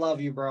 So I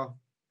love you, bro.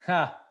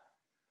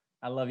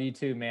 I love you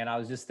too, man. I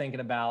was just thinking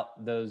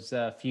about those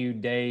few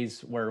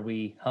days where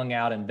we hung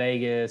out in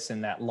Vegas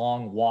and that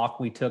long walk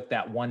we took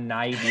that one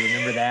night. Do you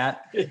remember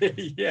that?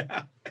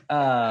 Yeah.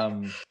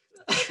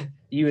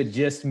 You had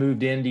just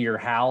moved into your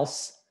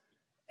house,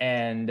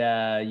 and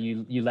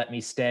you let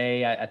me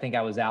stay. I think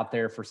I was out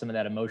there for some of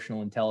that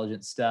emotional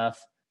intelligence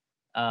stuff.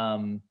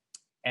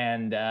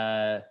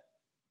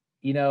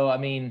 You know, I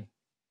mean,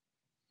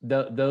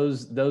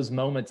 those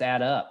moments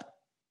add up,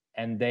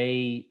 and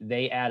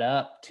they add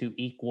up to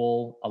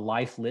equal a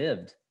life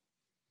lived.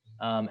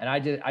 And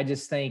I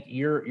just think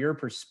your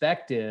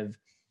perspective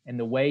and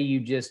the way you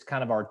just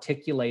kind of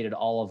articulated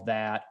all of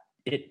that,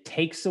 it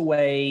takes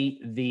away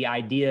the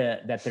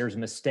idea that there's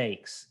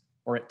mistakes,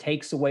 or it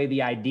takes away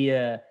the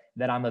idea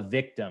that I'm a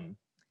victim.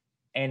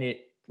 And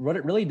what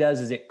it really does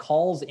is it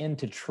calls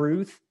into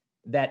truth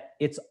that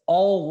it's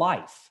all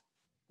life.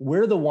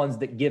 We're the ones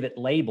that give it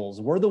labels.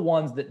 We're the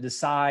ones that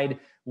decide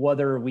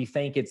whether we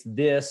think it's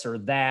this or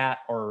that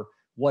or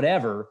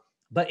whatever,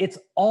 but it's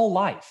all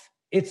life.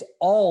 It's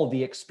all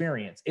the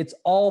experience. It's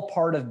all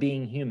part of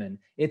being human.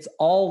 It's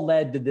all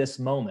led to this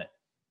moment.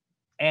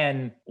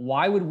 And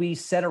why would we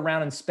sit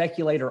around and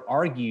speculate or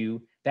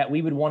argue that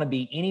we would want to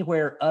be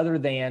anywhere other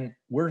than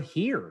we're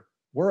here,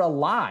 we're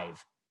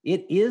alive?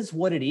 It is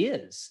what it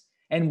is.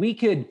 And we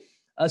could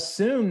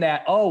assume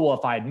that, oh, well,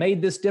 if I had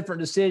made this different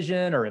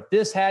decision, or if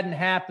this hadn't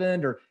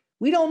happened, or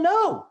we don't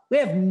know. We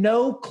have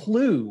no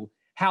clue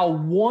how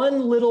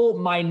one little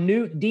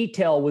minute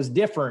detail was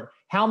different,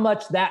 how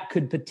much that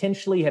could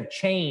potentially have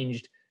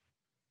changed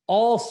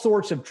all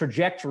sorts of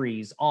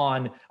trajectories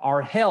on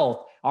our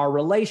health, our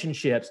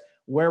relationships,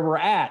 where we're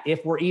at,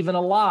 if we're even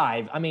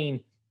alive. I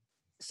mean,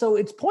 so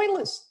it's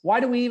pointless. Why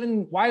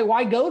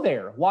go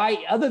there?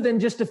 Why, other than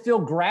just to feel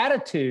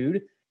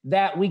gratitude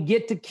that we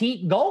get to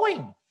keep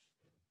going?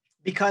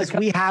 Because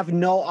we have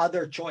no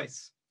other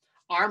choice.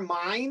 Our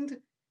mind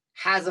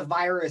has a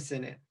virus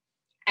in it,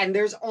 and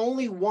there's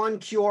only one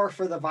cure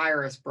for the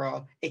virus,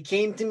 bro. It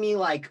came to me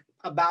like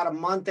about a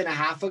month and a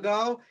half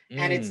ago,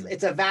 and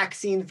it's a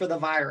vaccine for the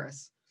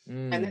virus.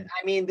 And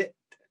I mean,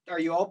 are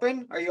you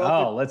open? Are you open?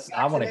 Oh,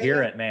 I want to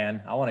hear it,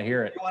 man. I want to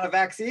hear it. You want a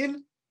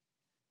vaccine?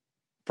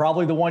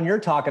 Probably the one you're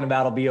talking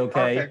about will be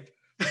okay.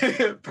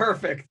 Perfect.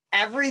 Perfect.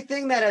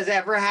 Everything that has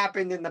ever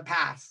happened in the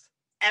past,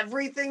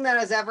 everything that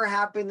has ever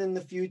happened in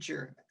the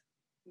future,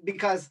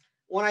 because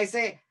when I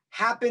say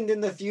happened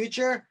in the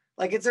future,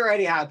 like it's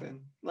already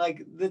happened.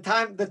 Like the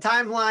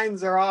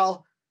timelines are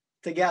all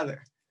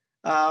together.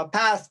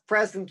 Past,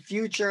 present,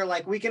 future.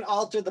 Like we can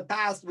alter the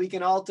past, we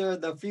can alter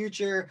the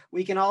future,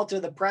 we can alter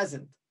the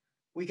present.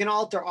 We can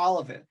alter all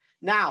of it.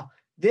 Now,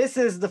 this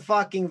is the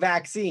fucking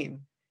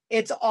vaccine.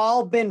 It's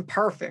all been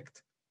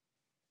perfect.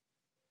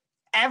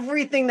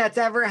 Everything that's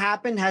ever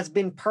happened has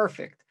been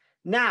perfect.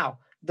 Now,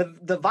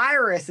 the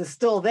virus is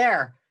still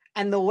there.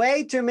 And the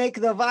way to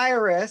make the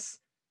virus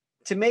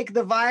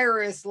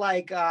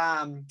like,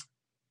 how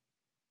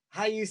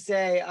you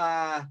say,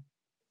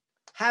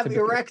 have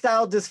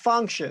erectile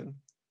dysfunction.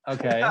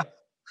 Okay.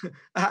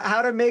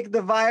 How to make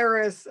the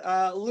virus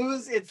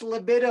lose its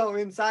libido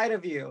inside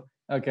of you.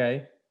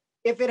 Okay.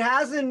 If it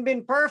hasn't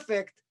been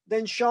perfect,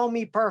 then show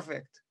me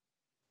perfect.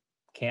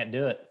 Can't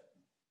do it.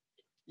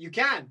 You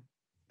can.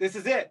 This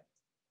is it.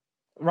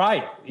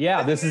 Right.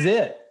 Yeah, this is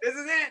it. This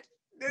is it.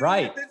 This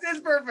is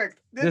perfect.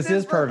 This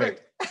is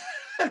perfect.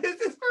 This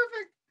is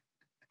perfect.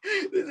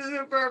 This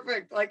isn't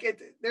perfect.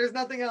 Like there's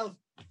nothing else.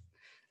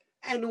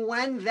 And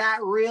when that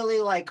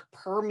really like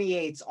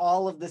permeates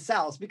all of the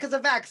cells, because a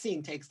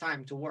vaccine takes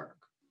time to work.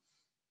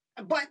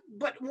 But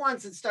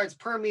once it starts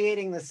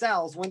permeating the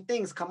cells, when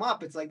things come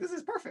up, it's like, this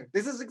is perfect.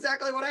 This is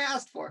exactly what I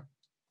asked for.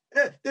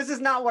 This is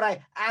not what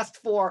I asked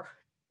for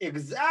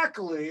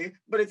exactly,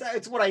 but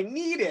it's what I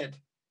needed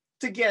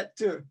to get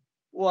to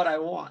what I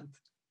want.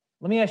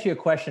 Let me ask you a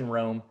question,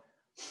 Rome.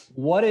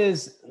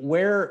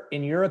 Where,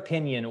 in your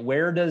opinion,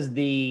 where does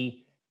the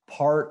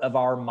part of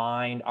our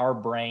mind, our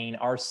brain,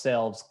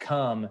 ourselves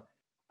come?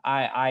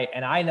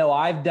 I know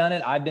I've done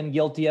it. I've been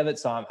guilty of it.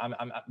 So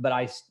but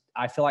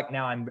I feel like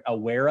now I'm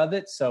aware of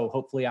it. So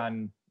hopefully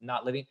I'm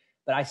not living,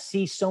 but I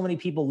see so many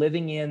people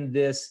living in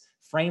this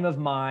frame of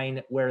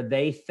mind where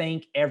they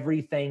think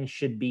everything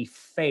should be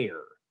fair.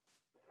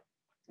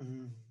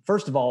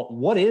 First of all,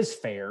 what is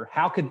fair?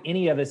 How could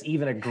any of us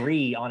even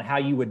agree on how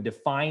you would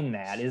define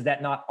that? Is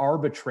that not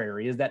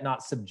arbitrary? Is that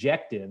not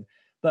subjective?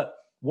 But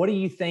what do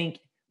you think?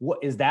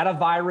 What is that, a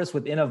virus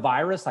within a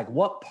virus? Like,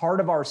 what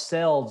part of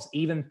ourselves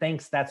even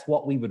thinks that's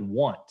what we would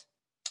want?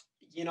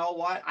 You know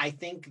what? I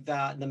think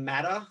the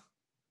meta,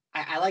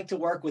 I like to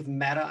work with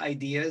meta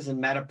ideas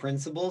and meta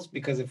principles,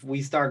 because if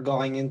we start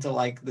going into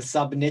like the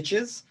sub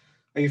niches,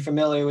 are you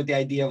familiar with the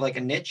idea of like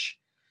a niche?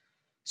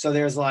 So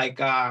there's like,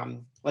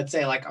 let's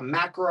say like a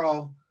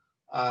macro,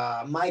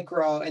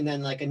 micro, and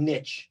then like a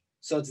niche.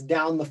 So it's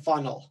down the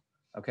funnel.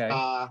 Okay.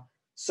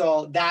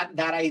 So that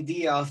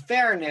idea of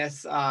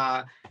fairness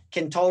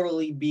can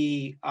totally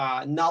be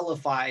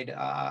nullified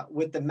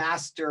with the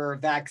master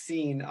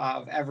vaccine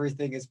of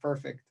everything is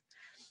perfect.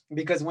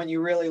 Because when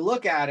you really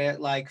look at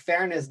it, like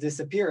fairness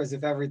disappears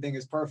if everything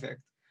is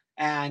perfect.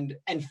 And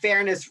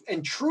fairness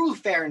and true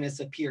fairness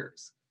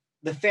appears.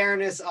 The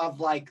fairness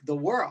of like the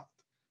world,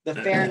 the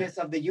fairness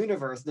of the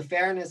universe, the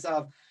fairness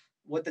of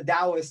what the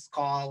Taoists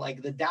call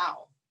like the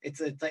Tao.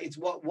 It's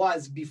what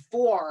was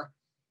before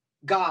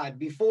God,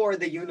 before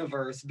the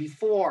universe,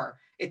 before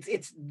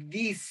it's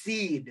the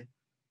seed,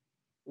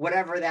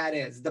 whatever that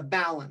is, the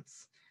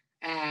balance.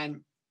 And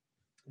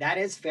That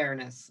is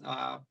fairness.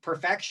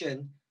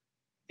 Perfection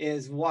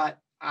is what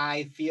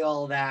I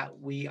feel that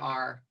we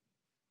are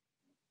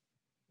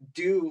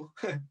due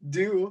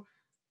to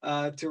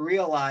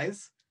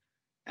realize.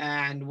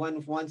 And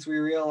once we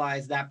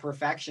realize that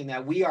perfection,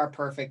 that we are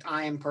perfect,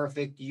 I am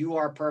perfect, you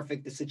are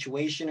perfect, the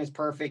situation is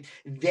perfect,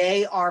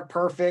 they are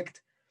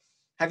perfect.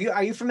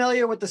 Are you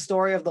familiar with the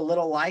story of the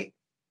little light?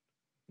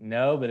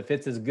 No, but if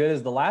it's as good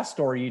as the last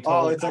story you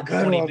told it's a about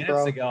good 20 one, minutes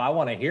bro. ago, I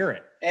want to hear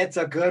it. It's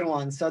a good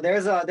one. So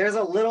there's a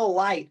little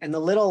light, and the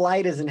little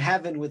light is in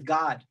heaven with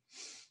God.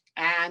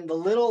 And the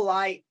little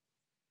light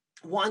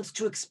wants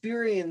to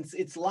experience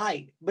its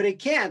light, but it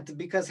can't,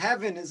 because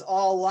heaven is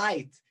all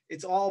light.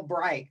 It's all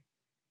bright,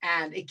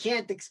 and it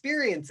can't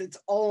experience its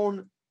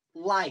own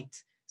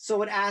light.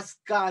 So it asks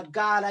God,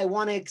 God, I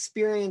want to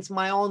experience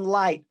my own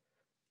light.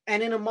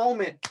 And in a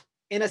moment,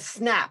 in a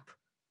snap,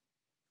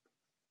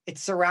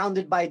 it's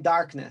surrounded by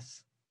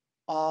darkness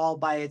all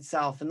by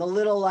itself. And the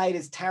little light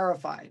is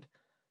terrified.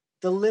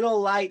 The little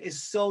light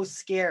is so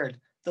scared.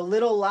 The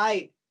little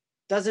light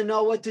doesn't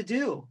know what to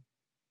do.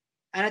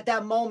 And at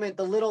that moment,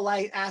 the little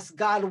light asks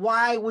God,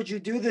 why would you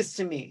do this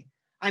to me?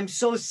 I'm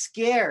so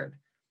scared.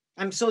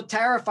 I'm so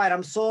terrified.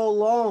 I'm so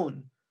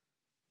alone.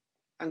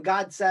 And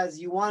God says,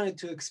 you wanted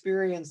to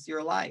experience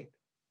your light.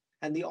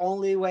 And the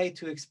only way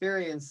to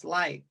experience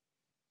light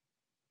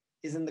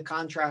is in the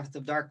contrast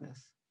of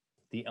darkness.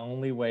 The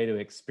only way to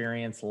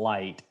experience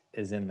light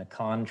is in the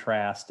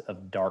contrast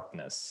of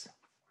darkness.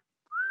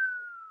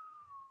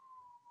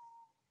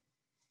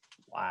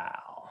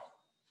 Wow.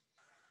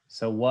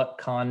 So what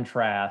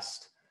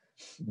contrast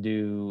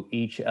do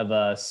each of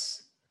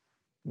us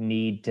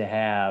need to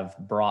have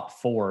brought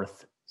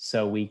forth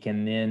so we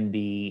can then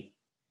be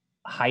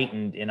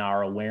heightened in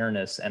our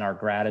awareness and our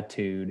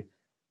gratitude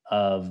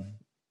of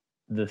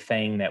the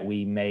thing that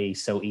we may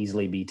so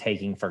easily be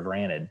taking for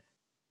granted?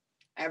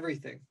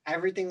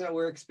 Everything that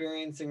we're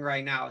experiencing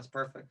right now is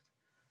perfect.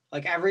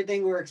 Like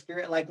everything we're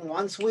experiencing, like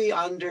once we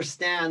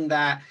understand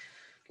that,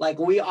 like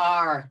we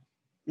are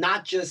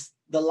not just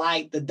the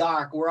light, the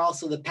dark, we're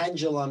also the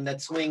pendulum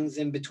that swings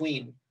in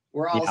between.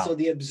 We're also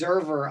the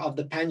observer of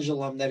the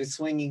pendulum that is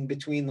swinging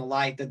between the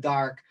light, the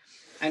dark.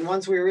 And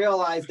once we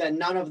realize that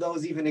none of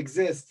those even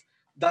exist,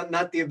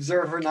 not the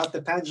observer, not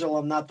the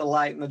pendulum, not the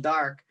light and the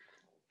dark,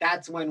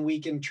 that's when we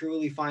can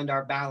truly find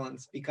our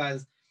balance,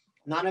 because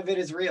none of it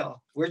is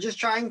real. We're just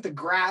trying to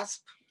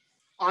grasp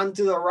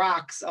onto the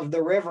rocks of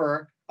the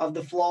river, of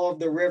the flow of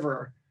the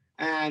river.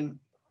 And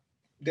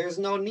there's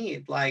no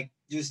need. Like,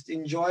 just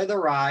enjoy the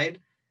ride.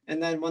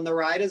 And then when the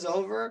ride is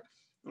over,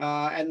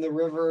 and the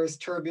river's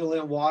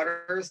turbulent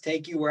waters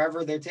take you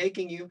wherever they're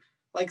taking you,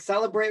 like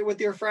celebrate with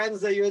your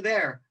friends that you're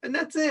there. And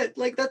that's it.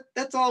 Like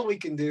that's all we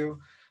can do.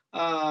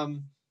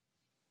 Most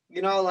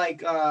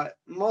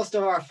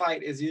of our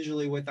fight is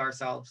usually with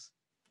ourselves.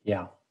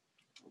 Yeah.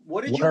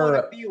 What did you want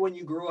to be when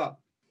you grew up?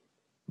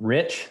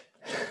 Rich.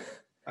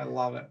 I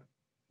love it.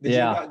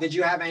 Did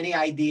you have any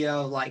idea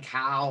of like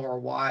how or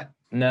what?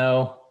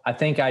 No, I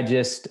think I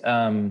just,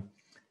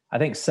 I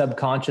think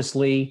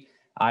subconsciously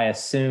I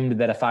assumed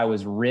that if I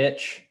was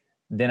rich,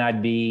 then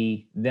I'd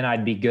be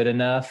good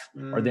enough,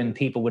 or then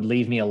people would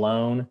leave me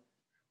alone.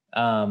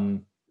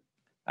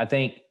 I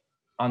think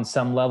on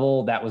some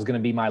level that was going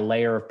to be my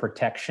layer of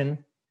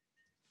protection.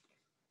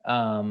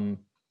 And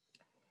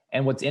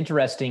what's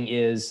interesting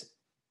is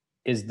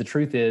the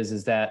truth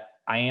is that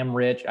I am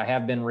rich. I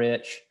have been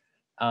rich.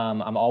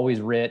 I'm always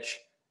rich.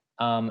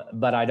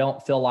 But I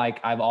don't feel like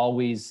I've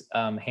always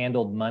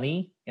handled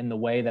money in the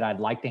way that I'd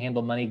like to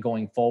handle money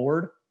going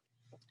forward.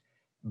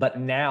 But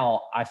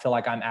now I feel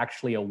like I'm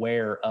actually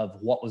aware of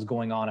what was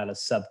going on at a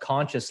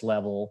subconscious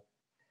level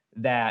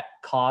that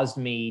caused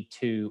me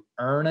to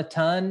earn a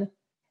ton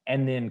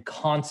and then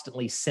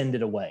constantly send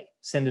it away,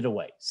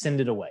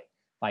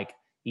 like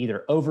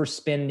either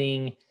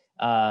overspending,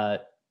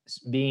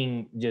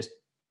 being just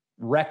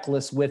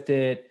reckless with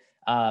it,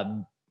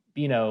 trying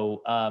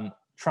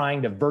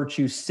to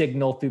virtue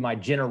signal through my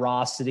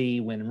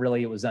generosity when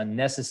really it was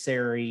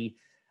unnecessary.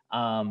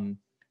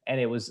 And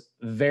it was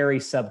very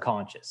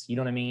subconscious. You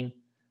know what I mean?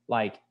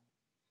 Like,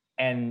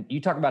 and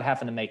you talk about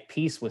having to make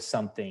peace with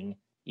something,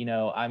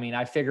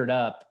 I figured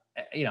up,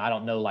 I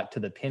don't know, like to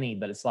the penny,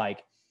 but it's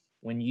like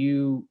when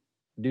you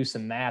do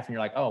some math and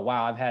you're like, oh,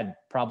 wow, I've had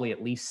probably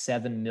at least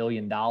 $7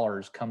 million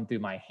come through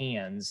my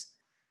hands.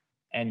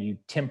 And you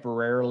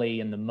temporarily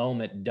in the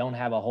moment don't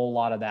have a whole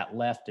lot of that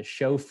left to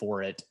show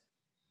for it.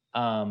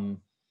 You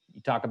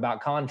talk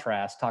about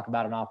contrast, talk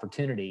about an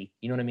opportunity,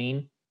 you know what I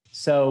mean?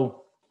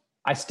 So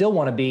I still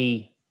want to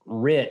be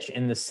rich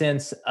in the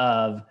sense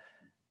of,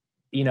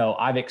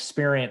 I've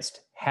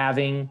experienced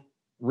having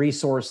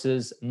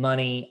resources,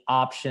 money,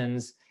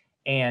 options,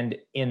 and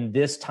in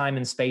this time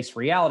and space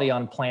reality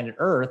on planet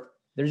Earth,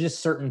 there's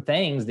just certain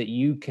things that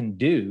you can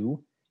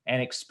do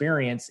and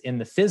experience in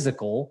the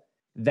physical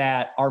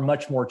that are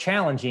much more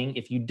challenging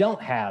if you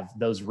don't have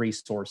those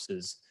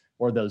resources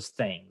or those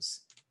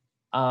things.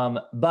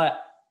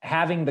 But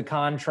having the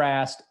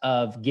contrast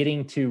of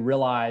getting to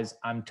realize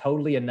I'm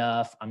totally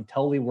enough, I'm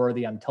totally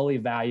worthy, I'm totally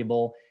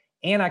valuable,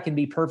 and I can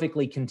be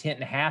perfectly content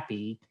and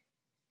happy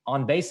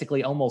on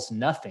basically almost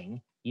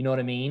nothing, you know what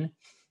I mean?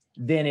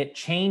 Then it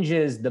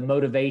changes the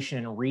motivation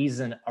and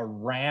reason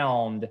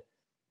around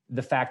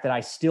the fact that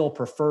I still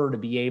prefer to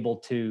be able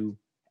to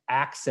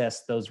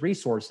access those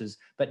resources.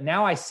 But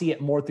now I see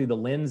it more through the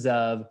lens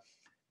of,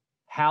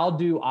 how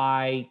do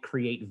I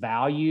create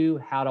value?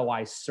 How do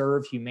I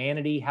serve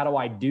humanity? How do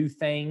I do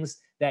things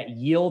that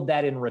yield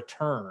that in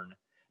return?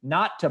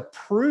 Not to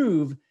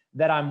prove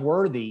that I'm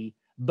worthy,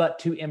 but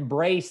to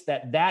embrace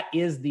that that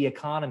is the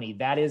economy.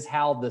 That is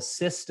how the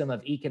system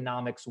of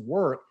economics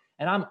work.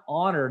 And I'm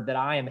honored that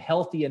I am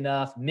healthy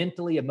enough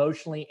mentally,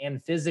 emotionally,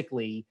 and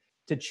physically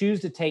to choose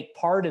to take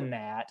part in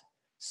that,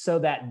 so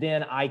that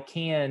then I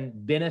can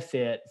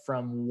benefit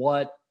from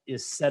what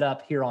is set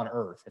up here on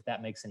earth, if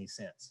that makes any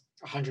sense.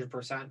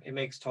 100%. It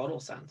makes total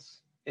sense.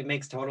 It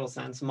makes total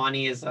sense.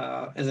 Money is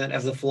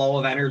as a flow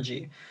of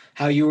energy.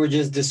 How you were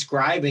just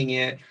describing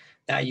it,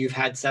 that you've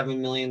had $7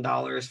 million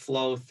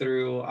flow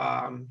through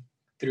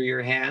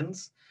your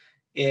hands.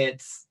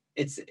 It's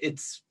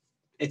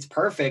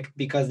perfect,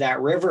 because that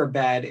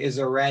riverbed is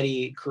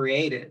already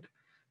created.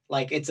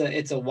 Like it's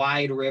a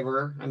wide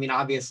river. I mean,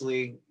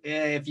 obviously,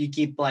 if you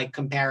keep like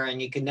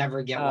comparing, it can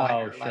never get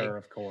wider. Oh, sure,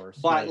 of course.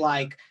 But right.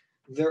 like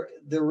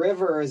the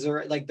river is,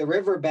 or like the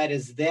riverbed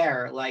is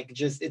there, like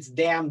just it's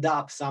dammed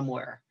up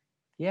somewhere.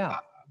 Yeah.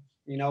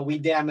 We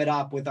dam it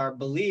up with our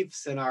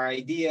beliefs and our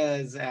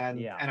ideas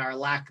and our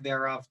lack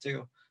thereof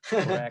too.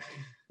 Correct.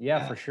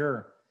 Yeah, for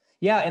sure.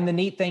 Yeah. And the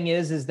neat thing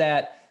is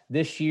that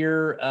this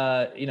year,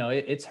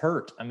 it's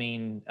hurt. I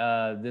mean,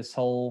 this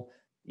whole,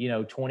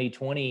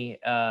 2020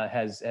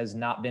 has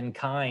not been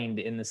kind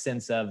in the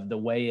sense of the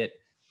way it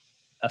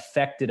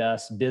affected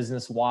us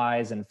business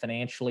wise and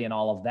financially and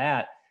all of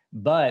that.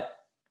 But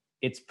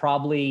it's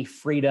probably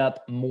freed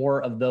up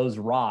more of those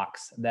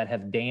rocks that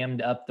have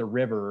dammed up the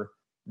river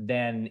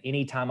than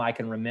any time I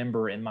can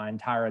remember in my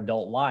entire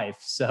adult life.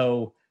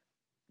 So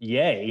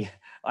yay.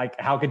 Like,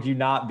 how could you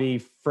not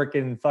be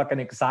freaking fucking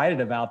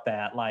excited about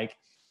that? Like,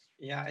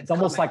 yeah, it's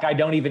almost like I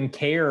don't even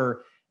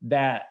care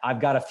that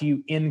I've got a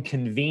few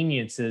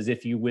inconveniences,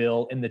 if you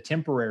will, in the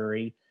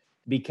temporary,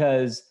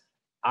 because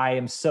I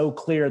am so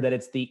clear that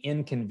it's the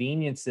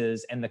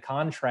inconveniences and the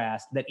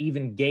contrast that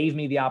even gave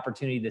me the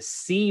opportunity to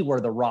see where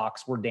the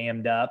rocks were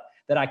dammed up,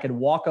 that I could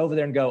walk over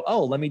there and go,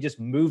 oh, let me just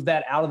move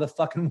that out of the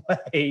fucking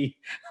way.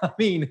 I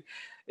mean,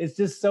 it's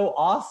just so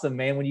awesome,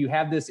 man, when you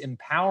have this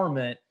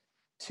empowerment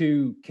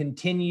to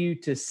continue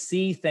to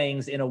see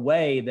things in a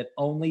way that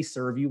only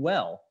serve you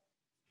well.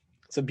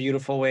 It's a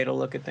beautiful way to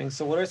look at things.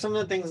 So what are some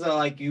of the things that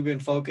like you've been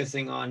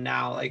focusing on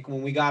now? Like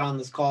when we got on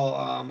this call,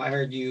 I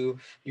heard you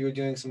were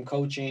doing some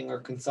coaching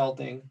or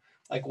consulting.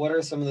 Like what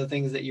are some of the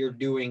things that you're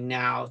doing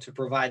now to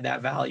provide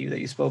that value that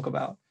you spoke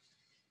about?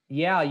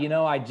 Yeah,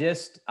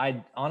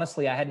 I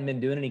honestly, I hadn't been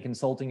doing any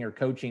consulting or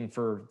coaching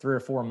for 3 or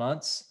 4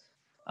 months.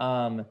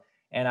 And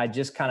I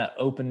just kind of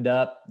opened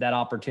up that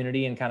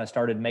opportunity and kind of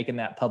started making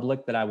that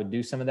public, that I would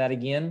do some of that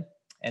again.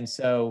 And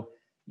so,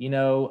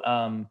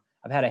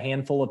 I've had a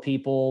handful of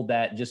people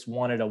that just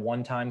wanted a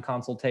one-time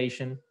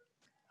consultation.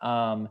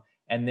 And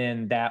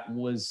then that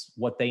was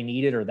what they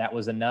needed, or that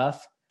was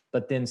enough.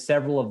 But then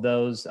several of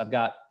those, I've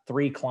got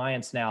 3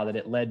 clients now that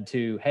it led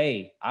to,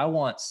 hey, I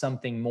want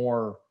something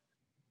more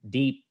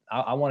deep.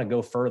 I want to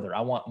go further. I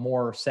want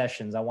more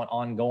sessions. I want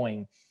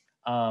ongoing.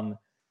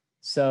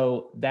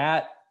 So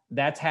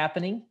that's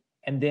happening.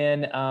 And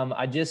then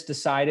I just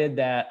decided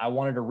that I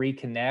wanted to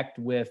reconnect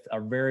with a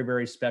very,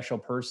 very special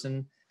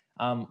person.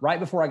 Right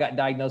before I got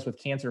diagnosed with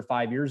cancer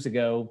 5 years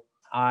ago,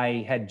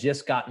 I had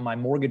just gotten my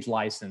mortgage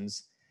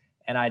license,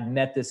 and I'd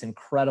met this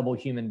incredible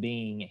human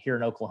being here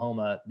in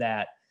Oklahoma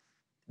that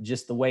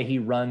just the way he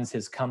runs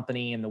his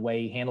company and the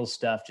way he handles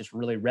stuff just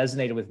really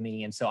resonated with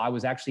me. And so I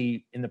was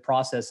actually in the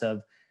process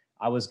of,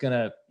 I was going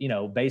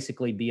to,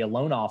 basically be a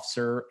loan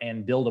officer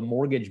and build a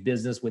mortgage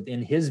business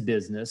within his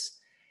business.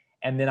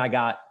 And then I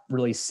got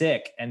really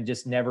sick and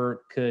just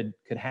never could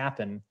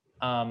happen.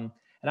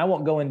 And I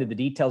won't go into the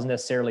details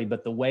necessarily,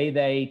 but the way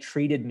they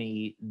treated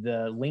me,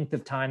 the length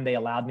of time they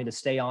allowed me to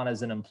stay on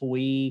as an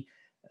employee,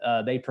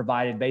 they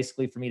provided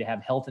basically for me to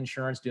have health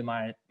insurance during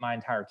my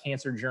entire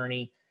cancer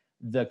journey,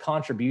 the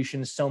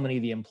contributions so many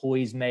of the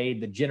employees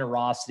made, the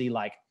generosity,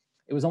 like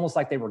it was almost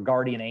like they were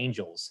guardian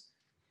angels.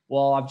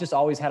 Well, I've just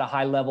always had a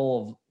high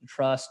level of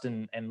trust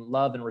and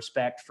love and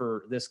respect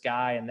for this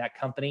guy and that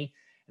company.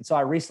 And so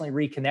I recently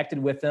reconnected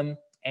with them,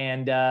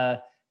 and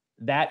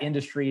that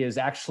industry is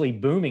actually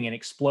booming and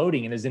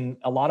exploding and is in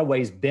a lot of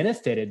ways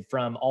benefited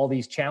from all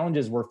these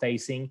challenges we're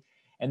facing.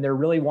 And they're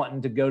really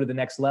wanting to go to the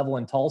next level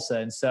in Tulsa.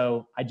 And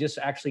so I just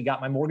actually got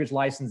my mortgage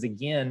license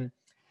again,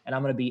 and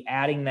I'm going to be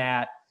adding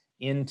that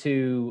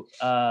into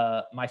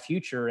my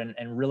future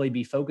and really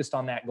be focused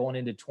on that going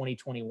into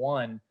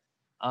 2021.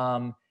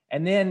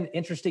 And then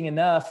interesting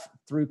enough,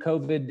 through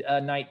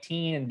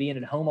COVID-19 and being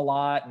at home a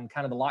lot and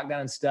kind of the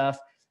lockdown and stuff,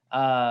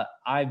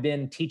 I've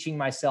been teaching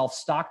myself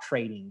stock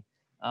trading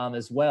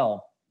as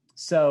well.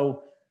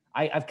 So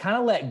I've kind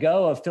of let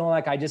go of feeling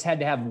like I just had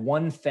to have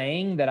one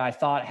thing that I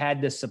thought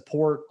had to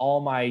support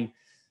all my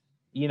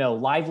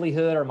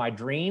livelihood or my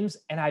dreams.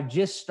 And I've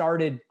just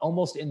started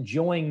almost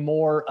enjoying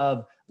more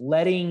of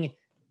letting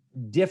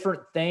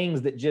different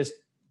things that just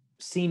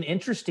seem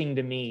interesting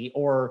to me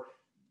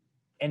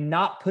and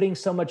not putting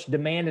so much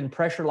demand and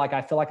pressure like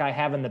I feel like I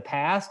have in the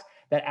past,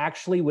 that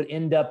actually would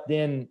end up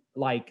then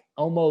like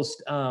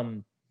almost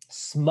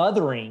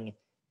smothering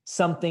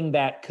something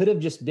that could have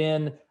just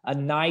been a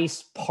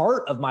nice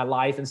part of my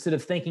life, instead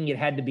of thinking it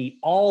had to be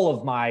all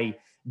of my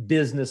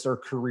business or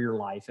career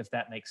life, if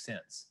that makes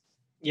sense.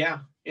 Yeah,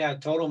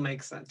 totally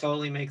makes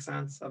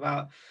sense.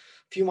 About a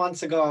few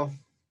months ago,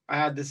 I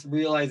had this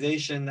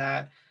realization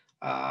that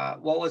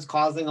what was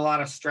causing a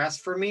lot of stress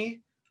for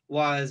me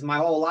was my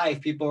whole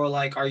life. People were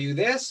like, are you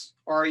this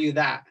or are you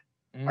that?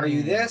 Are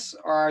you this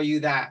or are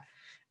you that?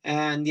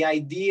 And the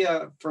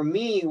idea for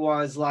me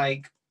was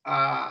like,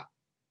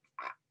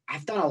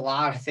 I've done a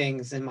lot of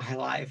things in my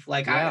life.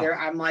 Like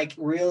I'm like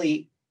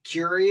really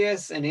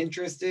curious and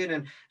interested,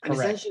 and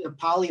essentially a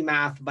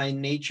polymath by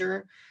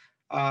nature.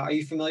 Are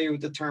you familiar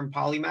with the term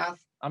polymath?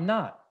 I'm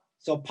not.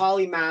 So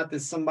polymath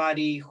is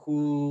somebody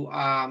who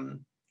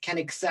can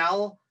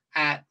excel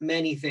at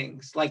many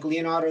things, like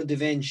Leonardo da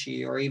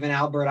Vinci or even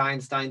Albert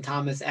Einstein,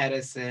 Thomas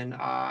Edison.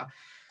 I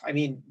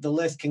mean, the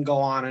list can go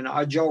on,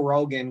 and Joe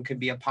Rogan could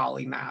be a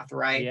polymath,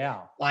 right?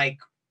 Yeah. Like,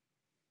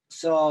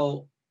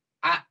 so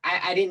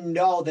I didn't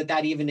know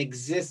that even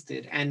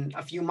existed. And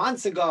a few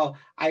months ago,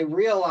 I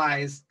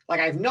realized,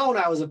 like, I've known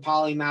I was a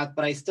polymath,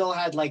 but I still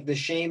had like the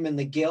shame and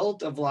the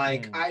guilt of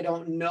like, I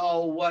don't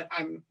know what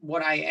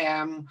I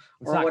am.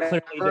 It's not whatever.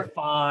 Clearly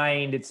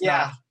defined. It's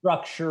not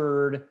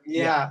structured.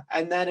 Yeah.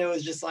 And then it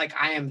was just like,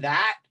 I am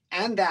that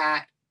and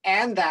that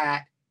and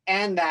that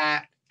and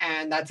that.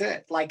 And that's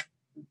it. Like,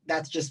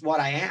 that's just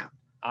what I am.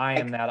 I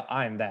am that.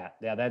 I am that.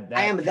 Yeah, that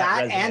I am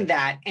that resonates. and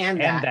that and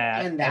that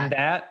and that and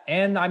that,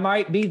 and I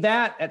might be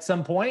that at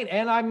some point,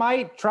 and I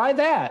might try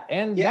that,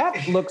 and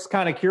that looks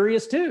kind of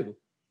curious too.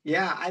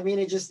 Yeah, I mean,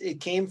 it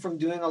came from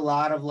doing a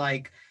lot of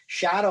like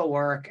shadow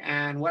work,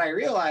 and what I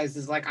realized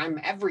is like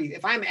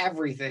if I'm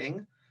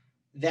everything,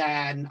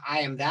 then I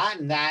am that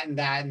and that and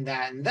that and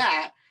that and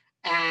that,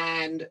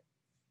 and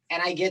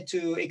I get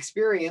to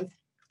experience,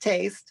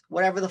 taste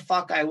whatever the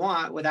fuck I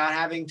want without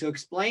having to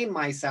explain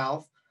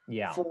myself.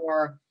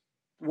 For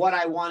what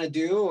I want to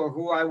do or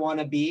who I want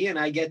to be. And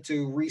I get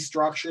to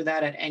restructure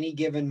that at any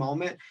given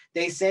moment.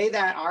 They say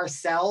that our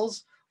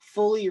cells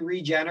fully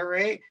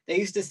regenerate. They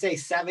used to say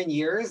 7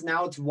 years.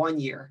 Now it's 1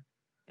 year.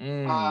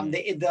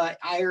 The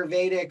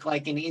Ayurvedic,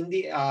 like in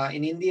India,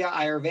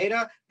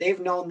 Ayurveda, they've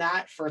known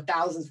that for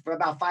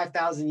about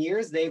 5,000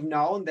 years. They've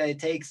known that it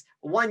takes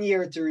 1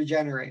 year to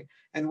regenerate.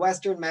 And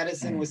Western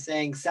medicine was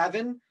saying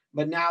 7,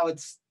 but now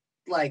it's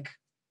like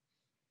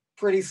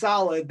pretty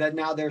solid that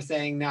now they're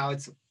saying now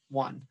it's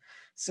 1.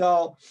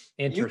 So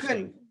you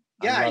can,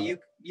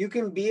 you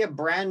can be a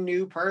brand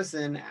new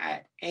person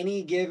at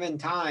any given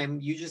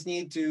time. You just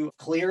need to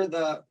clear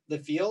the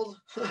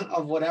field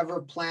of whatever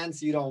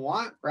plants you don't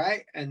want,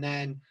 right? And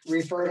then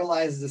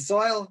refertilize the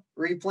soil,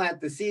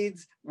 replant the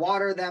seeds,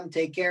 water them,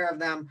 take care of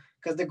them,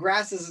 because the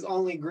grass is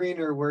only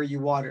greener where you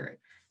water it.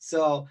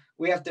 So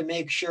we have to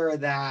make sure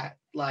that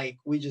like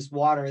we just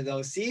water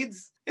those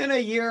seeds. In a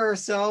year or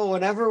so,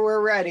 whenever we're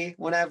ready,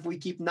 whenever we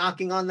keep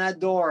knocking on that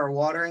door,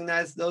 watering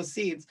those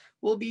seeds,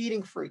 we'll be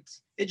eating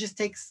fruits. It just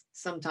takes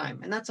some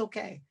time, and that's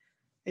okay.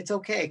 It's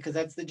okay, because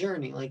that's the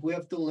journey. Like, we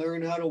have to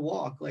learn how to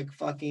walk like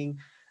fucking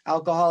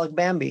alcoholic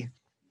Bambi.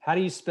 How do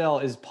you spell,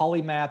 is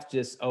polymath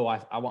just, I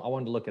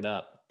wanted to look it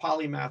up.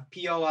 Polymath,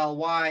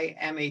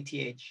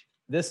 Polymath.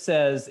 This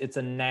says it's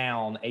a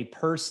noun, a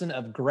person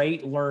of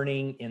great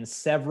learning in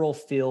several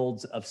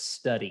fields of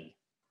study.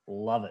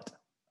 Love it.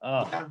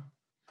 Yeah.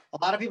 A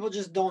lot of people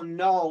just don't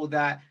know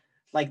that,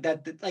 like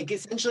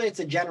essentially it's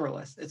a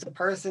generalist. It's a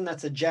person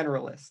that's a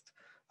generalist.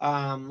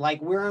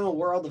 Like, we're in a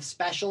world of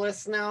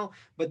specialists now,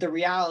 but the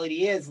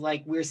reality is,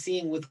 like we're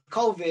seeing with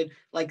COVID,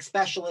 like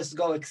specialists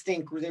go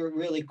extinct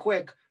really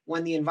quick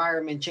when the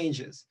environment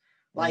changes.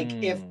 Like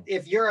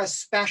if you're a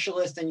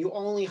specialist and you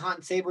only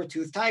hunt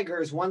saber-toothed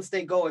tigers, once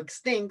they go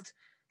extinct,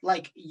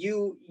 like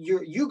you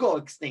go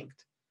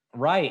extinct.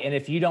 Right. And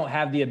if you don't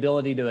have the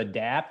ability to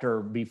adapt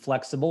or be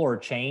flexible or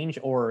change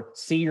or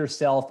see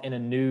yourself in a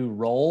new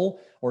role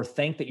or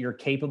think that you're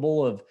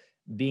capable of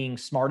being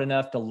smart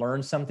enough to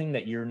learn something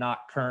that you're not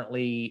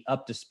currently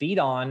up to speed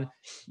on,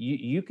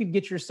 you could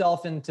get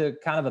yourself into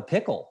kind of a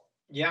pickle.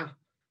 Yeah,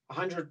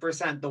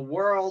 100%. The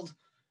world,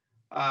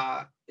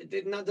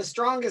 the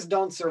strongest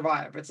don't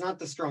survive. It's not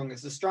the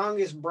strongest. The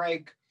strongest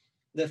break,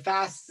 the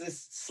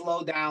fastest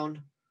slow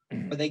down,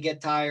 or they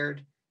get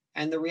tired.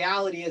 And the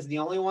reality is the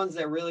only ones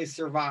that really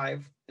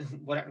survive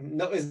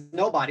is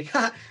nobody.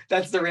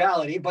 That's the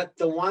reality. But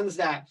the ones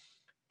that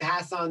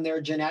pass on their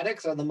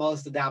genetics are the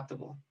most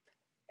adaptable.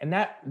 And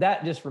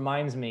that just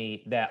reminds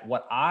me that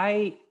what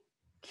I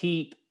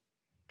keep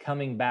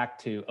coming back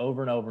to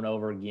over and over and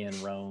over again,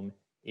 Rome,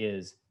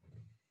 is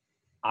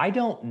I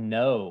don't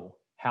know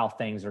how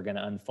things are going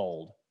to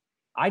unfold.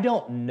 I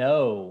don't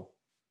know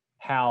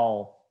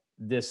how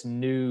this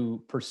new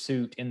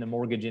pursuit in the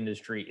mortgage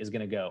industry is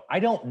going to go. I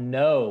don't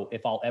know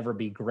if I'll ever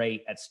be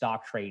great at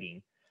stock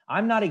trading.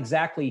 I'm not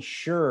exactly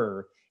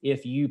sure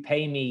if you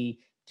pay me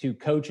to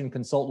coach and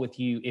consult with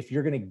you, if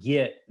you're going to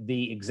get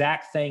the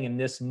exact thing in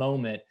this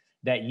moment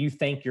that you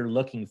think you're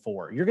looking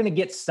for. You're going to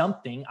get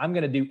something. I'm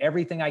going to do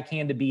everything I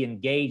can to be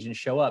engaged and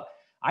show up.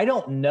 I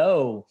don't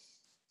know,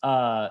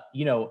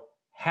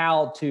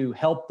 how to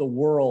help the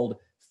world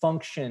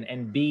function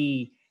and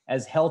be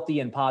as healthy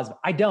and positive.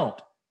 I don't.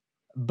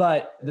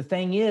 But the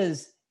thing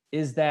is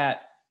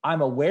that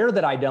I'm aware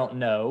that I don't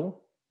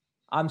know.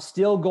 I'm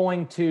still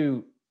going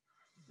to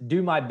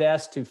do my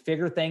best to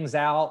figure things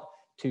out,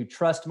 to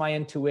trust my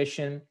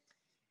intuition,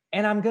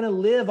 and I'm going to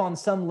live on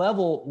some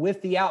level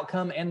with the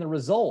outcome and the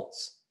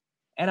results.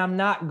 And I'm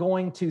not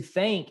going to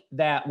think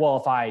that, well,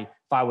 if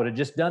I would have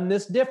just done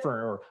this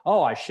different, or,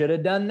 oh, I should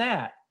have done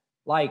that.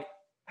 Like,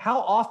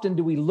 how often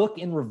do we look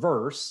in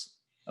reverse,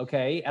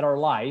 okay, at our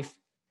life,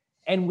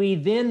 and we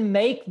then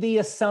make the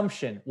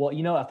assumption,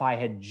 well, if I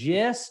had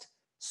just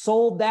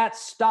sold that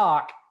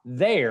stock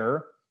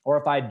there, or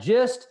if I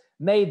just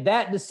made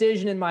that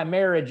decision in my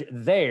marriage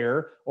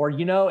there, or,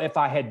 if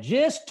I had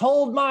just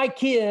told my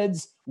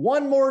kids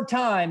one more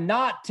time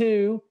not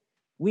to,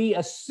 we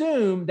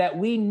assume that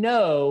we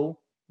know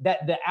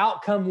that the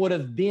outcome would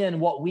have been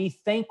what we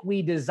think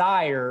we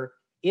desire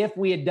if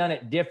we had done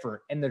it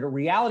different. And the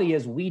reality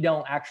is we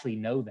don't actually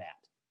know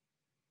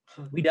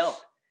that. We don't.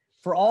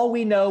 For all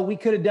we know, we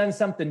could have done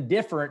something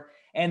different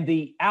and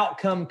the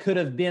outcome could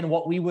have been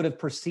what we would have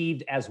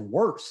perceived as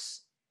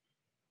worse.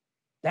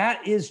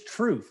 That is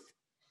truth.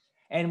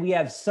 And we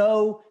have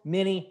so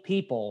many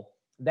people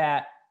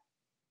that,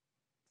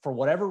 for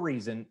whatever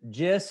reason,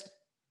 just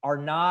are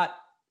not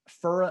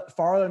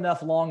far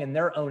enough along in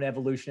their own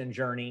evolution and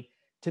journey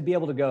to be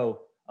able to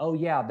go, oh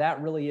yeah,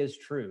 that really is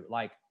true.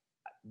 Like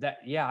that.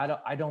 Yeah.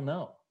 I don't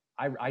know.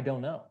 I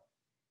don't know.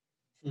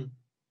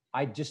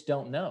 I just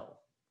don't know.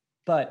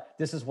 But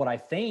this is what I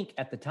think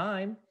at the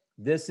time.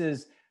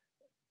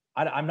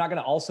 I'm not going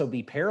to also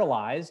be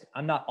paralyzed.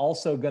 I'm not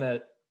also going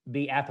to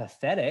be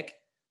apathetic,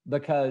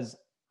 because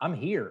I'm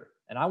here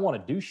and I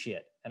want to do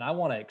shit and I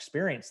want to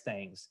experience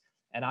things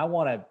and I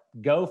want to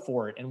go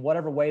for it in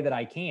whatever way that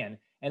I can.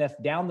 And if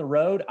down the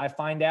road I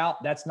find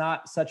out that's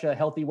not such a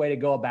healthy way to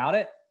go about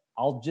it,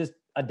 I'll just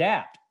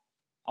adapt.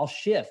 I'll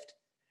shift.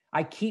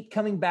 I keep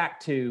coming back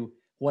to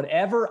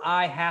whatever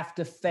I have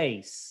to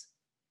face,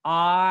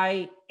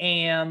 I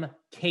am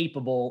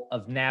capable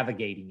of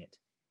navigating it.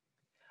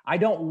 I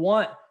don't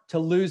want to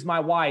lose my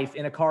wife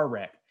in a car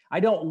wreck. I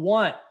don't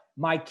want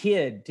my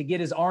kid to get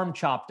his arm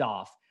chopped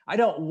off. I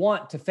don't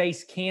want to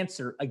face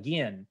cancer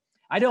again.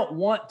 I don't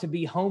want to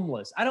be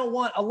homeless. I don't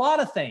want a lot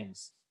of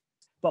things.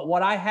 But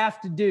what I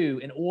have to do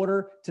in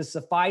order to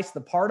suffice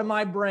the part of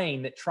my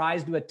brain that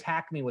tries to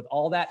attack me with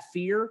all that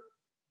fear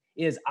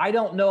is, I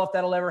don't know if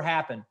that'll ever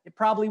happen. It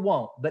probably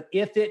won't. But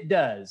if it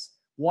does,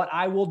 what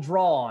I will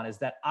draw on is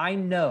that I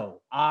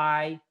know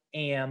I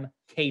am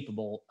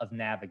capable of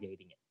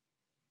navigating it.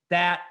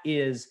 That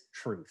is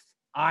truth.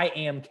 I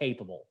am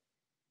capable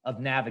of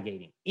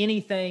navigating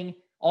anything,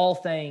 all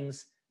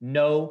things,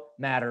 no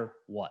matter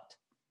what.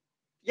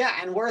 Yeah,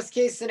 and worst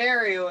case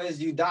scenario is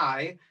you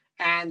die,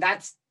 and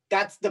that's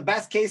the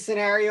best case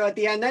scenario at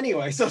the end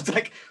anyway. So it's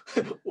like,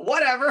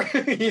 whatever,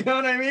 you know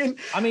what I mean?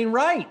 I mean,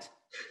 right.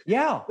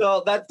 Yeah.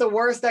 So that's the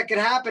worst that could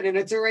happen, and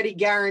it's already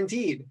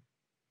guaranteed.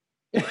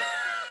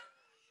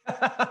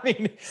 I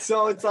mean,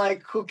 so it's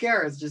like, who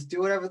cares? Just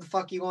do whatever the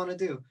fuck you want to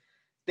do.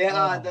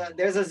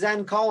 There's a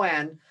Zen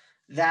koan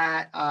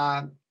that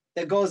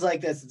goes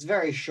like this. It's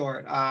very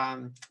short.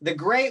 The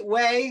great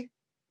way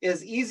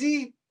is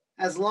easy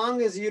as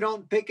long as you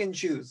don't pick and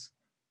choose.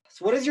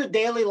 So what does your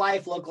daily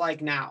life look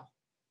like now?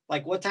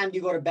 Like, what time do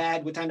you go to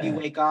bed? What time do you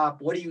wake up?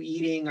 What are you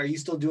eating? Are you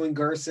still doing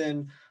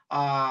Gerson?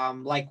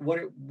 Like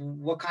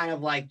what kind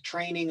of like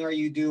training are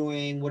you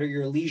doing? What are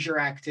your leisure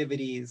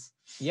activities?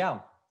 Yeah.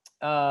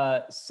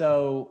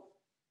 So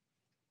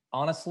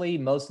honestly,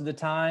 most of the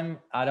time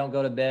I don't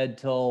go to bed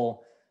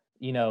till,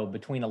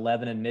 between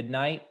 11 and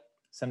midnight,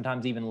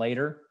 sometimes even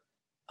later.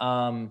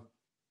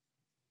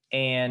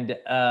 And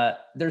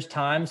there's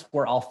times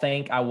where I'll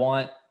think I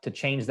want to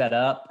change that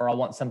up or I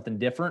want something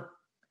different.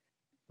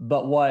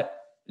 But what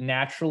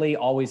naturally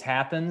always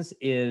happens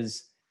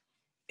is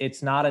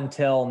it's not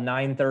until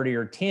 9:30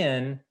 or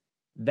 10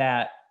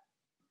 that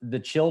the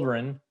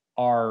children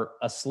are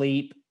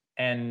asleep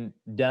and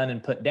done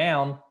and put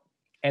down.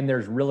 And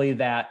there's really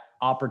that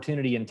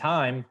opportunity and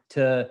time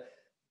to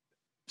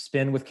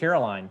spend with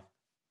Caroline.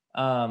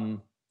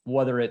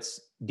 Whether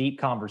it's deep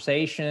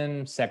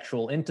conversation,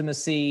 sexual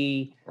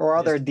intimacy, or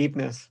other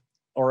deepness,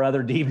 or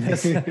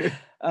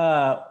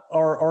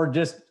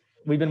just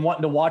we've been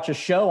wanting to watch a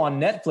show on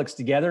Netflix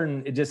together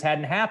and it just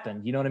hadn't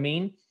happened. You know what I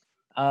mean?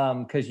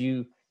 Because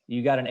you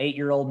got an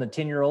 8-year-old and a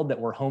 10-year-old that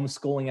we're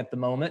homeschooling at the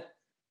moment.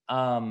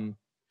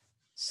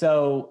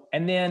 So,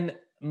 and then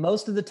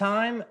most of the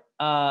time,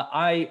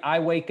 I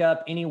wake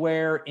up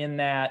anywhere in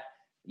that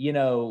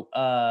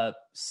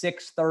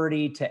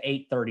 6:30 to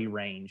 8:30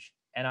 range.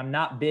 And I'm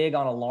not big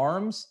on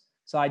alarms.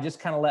 So I just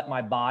kind of let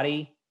my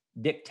body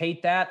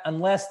dictate that,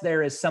 unless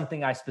there is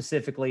something I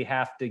specifically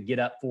have to get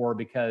up for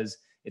because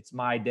it's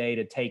my day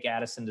to take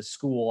Addison to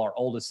school, our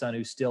oldest son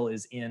who still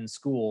is in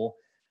school.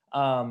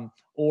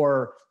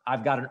 Or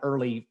I've got an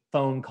early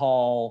phone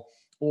call,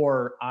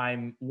 or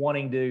I'm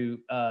wanting to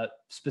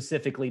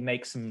specifically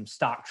make some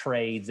stock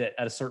trades at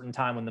a certain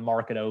time when the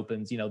market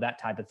opens,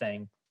 that type of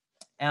thing.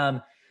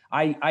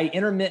 I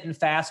intermittent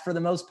fast for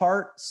the most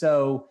part.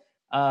 So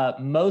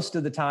most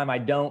of the time I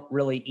don't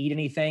really eat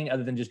anything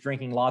other than just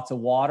drinking lots of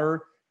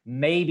water,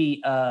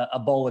 maybe a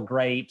bowl of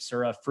grapes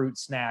or a fruit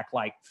snack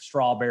like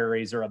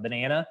strawberries or a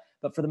banana.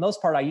 But for the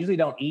most part, I usually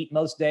don't eat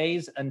most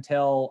days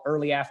until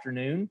early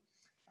afternoon.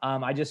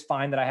 I just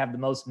find that I have the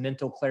most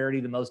mental clarity,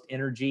 the most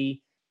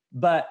energy.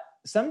 But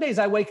some days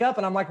I wake up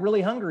and I'm like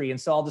really hungry.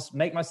 And so I'll just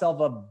make myself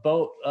a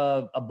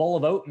bowl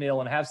of oatmeal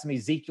and have some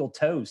Ezekiel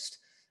toast.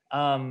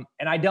 And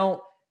I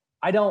don't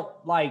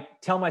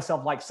like tell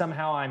myself like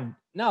somehow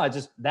it's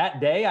just that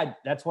day,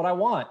 that's what I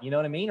want. You know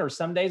what I mean? Or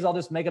some days I'll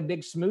just make a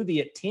big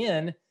smoothie at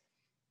 10,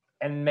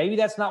 and maybe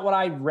that's not what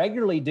I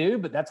regularly do,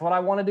 but that's what I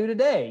want to do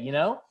today,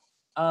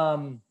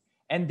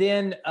 And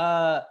then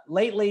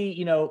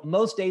lately,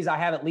 most days I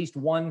have at least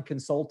one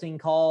consulting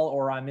call,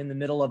 or I'm in the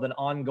middle of an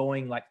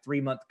ongoing like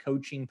 3-month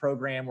coaching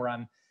program where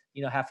I'm,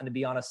 having to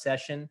be on a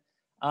session.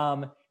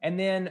 And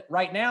then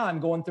right now I'm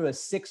going through a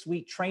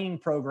 6-week training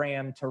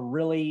program to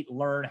really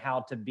learn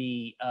how to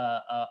be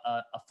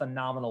a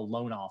phenomenal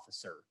loan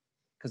officer,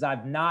 because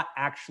I've not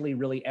actually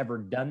really ever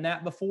done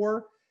that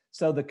before.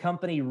 So the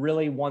company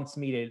really wants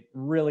me to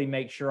really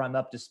make sure I'm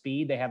up to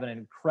speed. They have an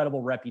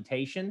incredible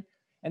reputation.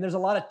 And there's a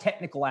lot of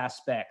technical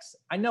aspects.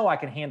 I know I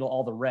can handle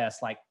all the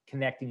rest, like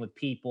connecting with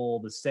people,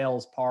 the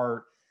sales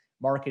part,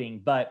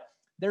 marketing, but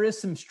there is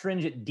some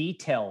stringent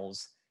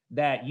details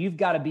that you've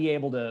got to be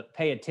able to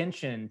pay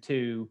attention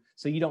to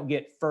so you don't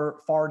get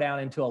far down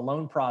into a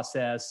loan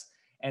process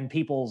and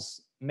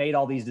people's made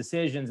all these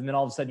decisions. And then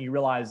all of a sudden you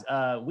realize,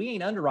 we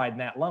ain't underwriting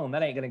that loan.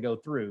 That ain't going to go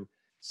through.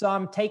 So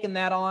I'm taking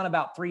that on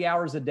about 3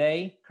 hours a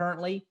day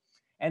currently.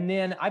 And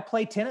then I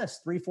play tennis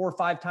 3, 4,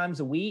 5 times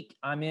a week.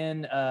 I'm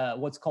in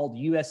what's called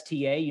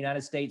USTA,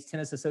 United States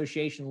Tennis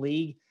Association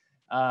League.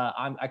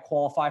 I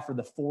qualify for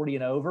the 40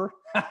 and over.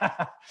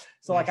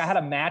 So like I had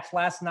a match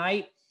last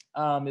night.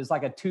 It was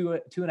like a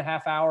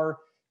 2.5 hour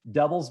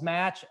doubles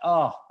match.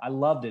 Oh, I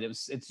loved it.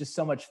 It's just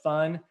so much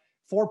fun.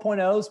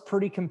 4.0 is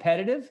pretty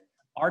competitive.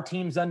 Our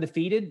team's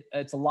undefeated.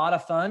 It's a lot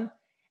of fun.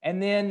 And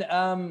then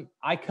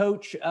I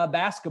coach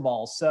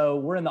basketball. So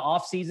we're in the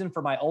off season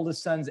for my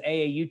oldest son's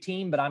AAU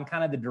team, but I'm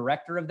kind of the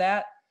director of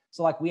that.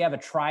 So like we have a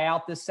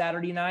tryout this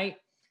Saturday night,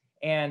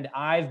 and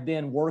I've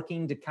been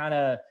working to kind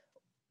of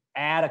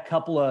add a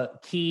couple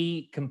of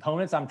key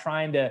components. I'm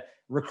trying to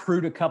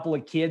recruit a couple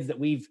of kids that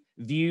we've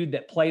viewed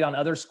that played on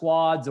other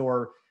squads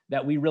or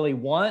that we really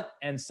want.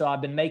 And so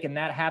I've been making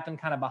that happen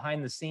kind of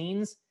behind the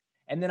scenes.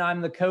 And then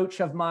I'm the coach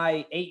of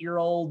my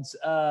 8-year-old's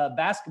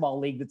basketball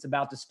league that's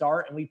about to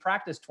start. And we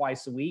practice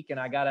twice a week, and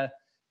I got to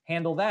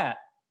handle that.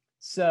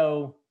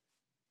 So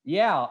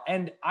yeah.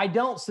 And I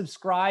don't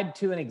subscribe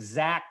to an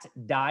exact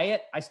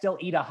diet. I still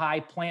eat a high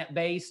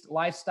plant-based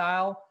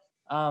lifestyle.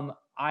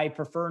 I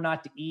prefer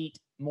not to eat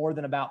more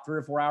than about 3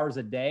 or 4 hours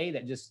a day.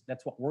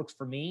 That's what works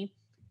for me.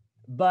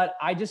 But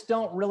I just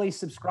don't really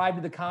subscribe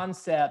to the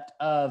concept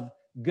of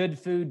good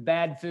food,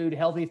 bad food,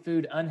 healthy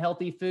food,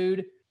 unhealthy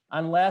food,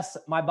 unless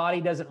my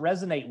body doesn't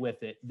resonate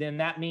with it. Then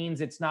that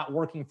means it's not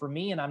working for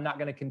me, and I'm not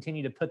going to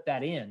continue to put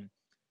that in.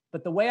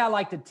 But the way I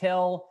like to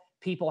tell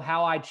people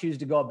how I choose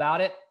to go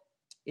about it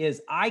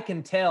is I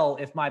can tell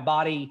if my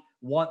body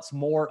wants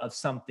more of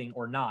something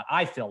or not,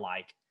 I feel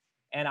like.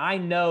 And I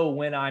know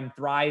when I'm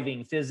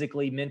thriving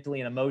physically,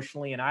 mentally, and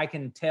emotionally, and I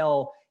can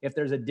tell if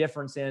there's a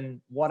difference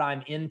in what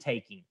I'm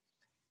intaking.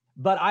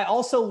 But I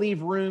also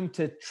leave room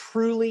to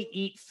truly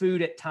eat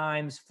food at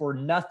times for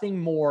nothing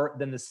more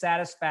than the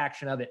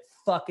satisfaction of it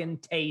fucking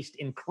taste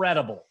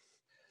incredible.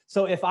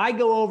 So if I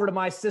go over to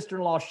my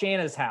sister-in-law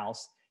Shanna's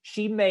house,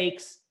 she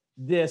makes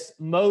this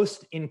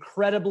most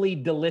incredibly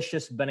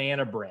delicious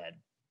banana bread.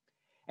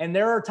 And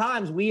there are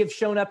times we have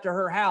shown up to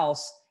her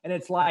house and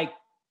it's like,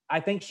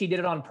 I think she did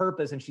it on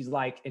purpose. And she's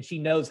like, and she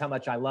knows how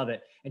much I love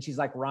it. And she's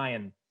like,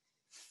 Ryan,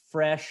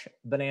 fresh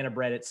banana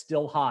bread. It's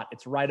still hot.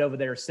 It's right over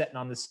there sitting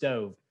on the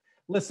stove.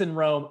 Listen,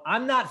 Rome,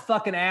 I'm not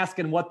fucking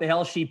asking what the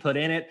hell she put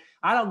in it.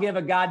 I don't give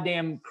a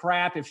goddamn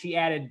crap if she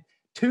added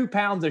 2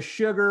 pounds of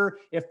sugar,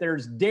 if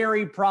there's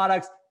dairy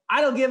products.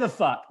 I don't give a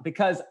fuck,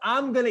 because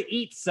I'm going to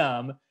eat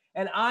some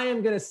and I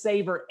am going to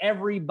savor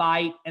every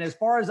bite. And as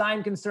far as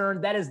I'm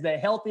concerned, that is the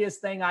healthiest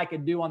thing I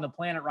could do on the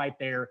planet right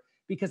there,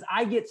 because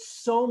I get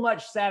so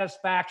much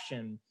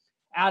satisfaction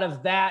out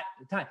of that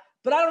time.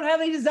 But I don't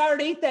have any desire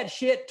to eat that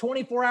shit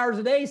 24 hours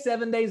a day,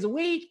 7 days a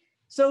week.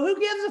 So who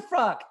gives a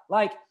fuck?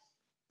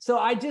 So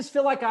I just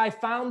feel like I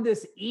found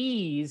this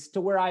ease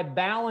to where I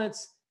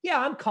balance. Yeah,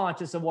 I'm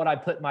conscious of what I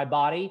put in my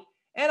body.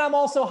 And I'm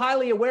also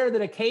highly aware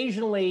that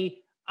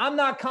occasionally I'm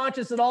not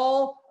conscious at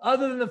all,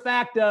 other than the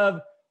fact of,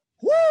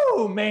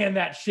 whoo, man,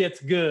 that shit's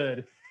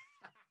good.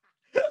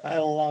 I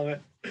love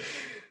it.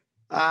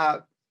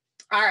 All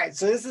right.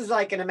 So this is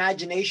like an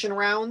imagination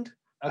round.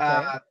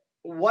 Okay.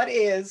 What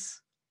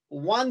is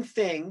one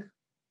thing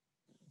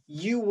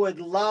you would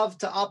love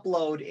to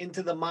upload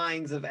into the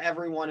minds of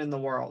everyone in the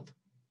world?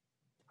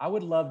 I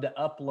would love to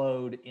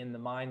upload in the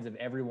minds of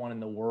everyone in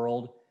the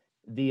world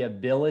the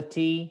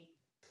ability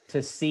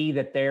to see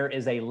that there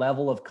is a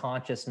level of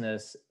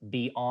consciousness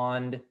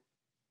beyond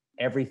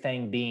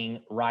everything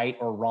being right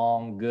or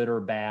wrong, good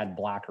or bad,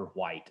 black or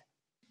white.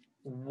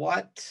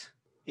 What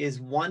is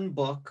one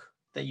book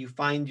that you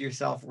find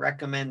yourself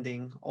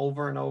recommending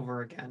over and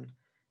over again?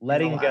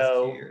 Letting in the last few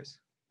Go, years?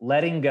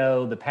 Letting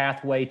Go, The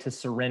Pathway to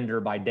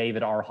Surrender by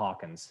David R.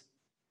 Hawkins.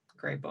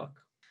 Great book.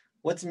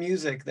 What's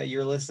music that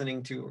you're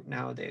listening to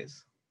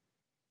nowadays?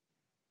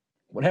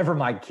 Whatever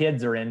my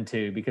kids are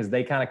into, because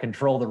they kind of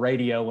control the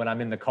radio when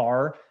I'm in the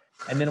car.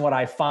 And then what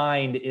I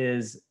find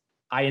is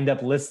I end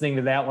up listening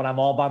to that when I'm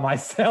all by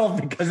myself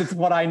because it's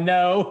what I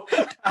know.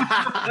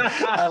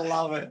 I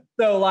love it.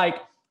 So like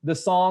the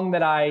song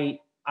that I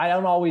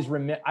don't always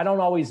remember, I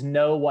don't always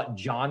know what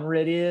genre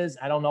it is.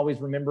 I don't always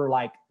remember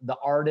like the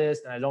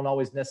artist, and I don't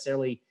always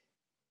necessarily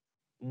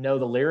know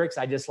the lyrics.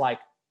 I just like,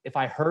 if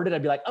I heard it,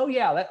 I'd be like, oh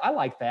yeah, I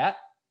like that.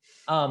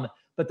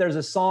 But there's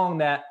a song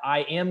that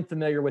I am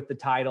familiar with the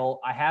title.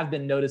 I have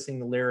been noticing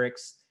the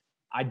lyrics.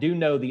 I do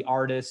know the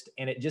artist,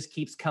 and it just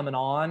keeps coming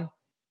on.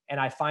 And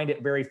I find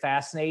it very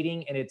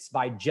fascinating. And it's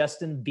by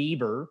Justin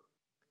Bieber,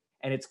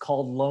 and it's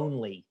called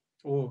Lonely.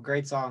 Oh,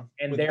 great song.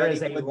 And with there Benny,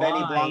 is a with line,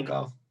 Benny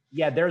Blanco.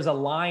 Yeah, there's a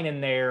line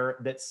in there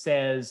that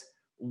says,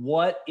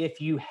 what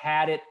if you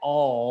had it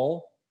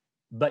all,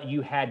 but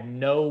you had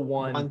no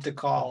one to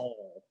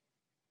call?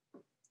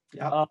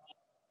 Yep.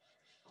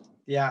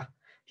 Yeah.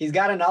 He's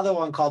got another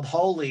one called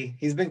Holy.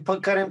 He's been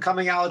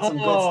coming out with some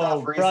good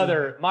stuff recently.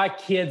 Brother, my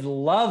kids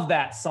love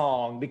that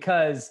song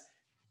because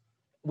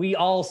we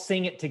all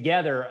sing it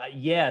together.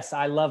 Yes,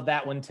 I love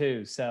that one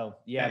too. So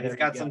yeah, he's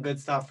got some good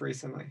stuff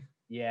recently.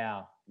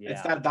 Yeah.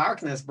 It's that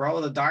darkness, bro.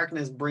 The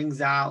darkness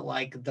brings out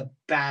like the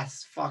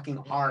best fucking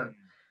art.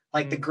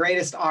 Like the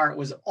greatest art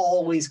was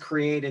always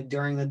created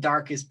during the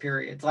darkest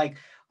periods. Like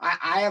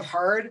I have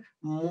heard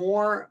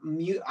more,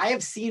 I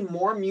have seen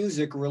more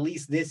music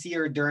released this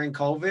year during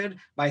COVID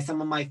by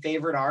some of my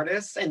favorite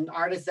artists, and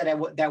artists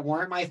that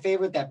weren't my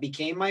favorite, that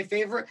became my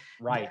favorite.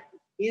 Right.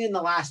 In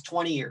the last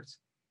 20 years.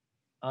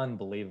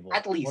 Unbelievable.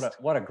 At least.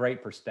 What a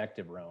great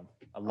perspective, Rome.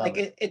 I love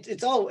it.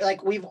 It's all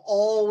like we've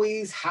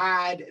always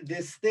had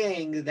this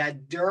thing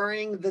that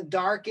during the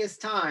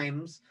darkest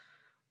times,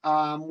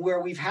 where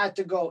we've had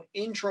to go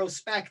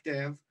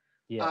introspective,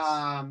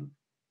 yes.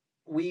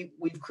 We've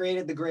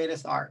created the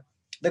greatest art.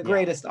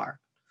 Greatest art.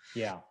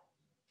 Yeah.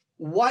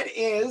 What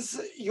is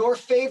your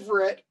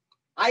favorite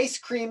ice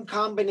cream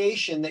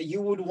combination that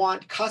you would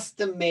want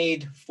custom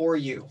made for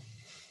you?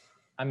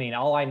 I mean,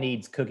 all I need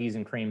is cookies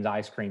and creams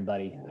ice cream,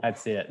 buddy.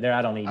 That's it.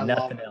 I don't need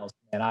nothing else.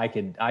 And I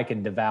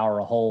can devour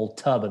a whole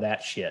tub of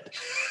that shit.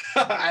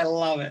 I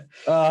love it.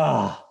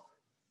 Oh,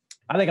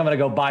 I think I'm going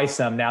to go buy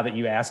some now that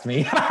you asked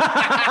me.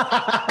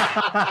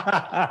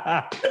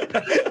 I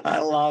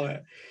love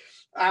it.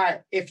 All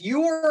right. If you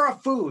were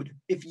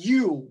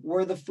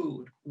the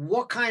food,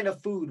 what kind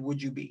of food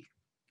would you be?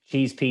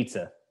 Cheese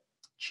pizza.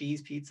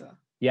 Cheese pizza.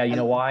 Yeah. You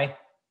know why?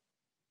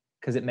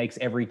 Because it makes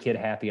every kid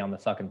happy on the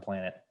fucking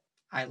planet.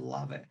 I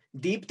love it.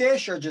 Deep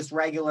dish or just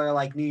regular,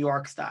 like New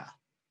York style?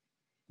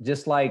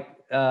 Just like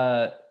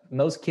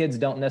most kids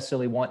don't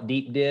necessarily want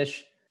deep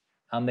dish.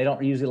 They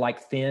don't usually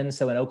like thin.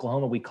 So in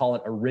Oklahoma, we call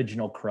it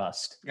original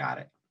crust. Got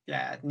it.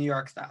 Yeah. New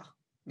York style.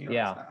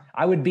 Style.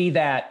 I would be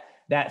that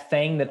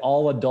thing that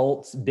all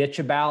adults bitch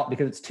about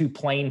because it's too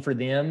plain for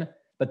them,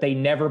 but they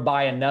never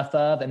buy enough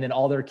of. And then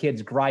all their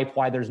kids gripe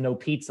why there's no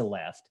pizza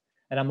left.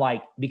 And I'm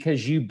like,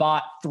 because you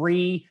bought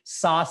 3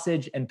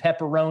 sausage and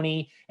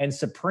pepperoni and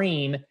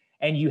Supreme,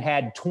 and you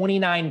had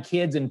 29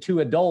 kids and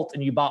 2 adults,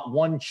 and you bought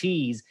 1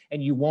 cheese,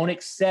 and you won't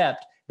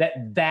accept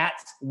that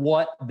that's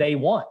what they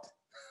want.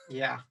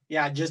 Yeah.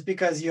 Yeah. Just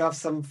because you have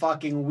some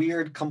fucking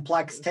weird,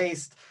 complex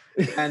taste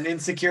and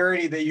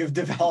insecurity that you've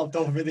developed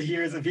over the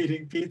years of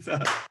eating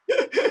pizza.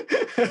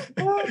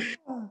 All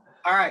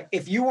right.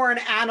 If you were an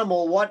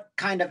animal, what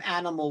kind of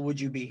animal would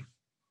you be?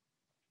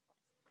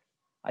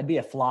 I'd be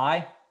a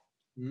fly.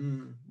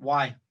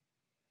 Why?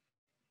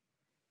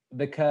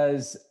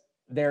 Because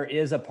there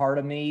is a part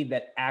of me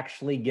that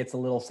actually gets a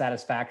little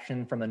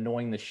satisfaction from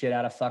annoying the shit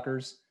out of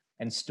fuckers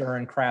and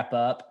stirring crap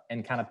up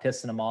and kind of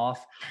pissing them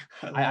off.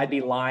 I'd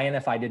be lying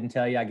if I didn't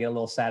tell you I get a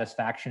little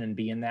satisfaction in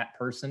being that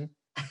person.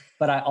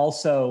 But I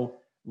also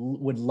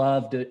would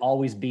love to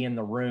always be in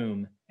the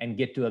room and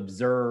get to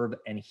observe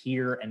and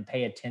hear and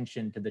pay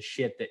attention to the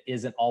shit that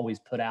isn't always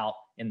put out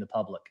in the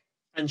public.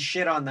 And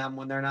shit on them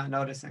when they're not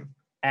noticing.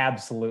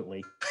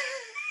 Absolutely.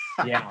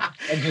 Yeah.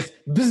 And just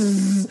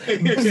bzz,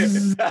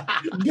 bzz,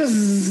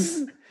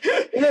 bzz.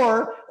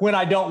 Or when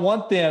I don't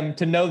want them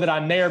to know that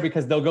I'm there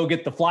because they'll go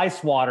get the fly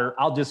swatter,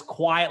 I'll just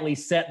quietly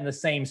sit in the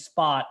same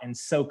spot and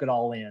soak it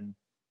all in.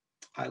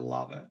 I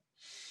love it.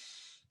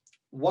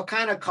 What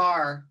kind of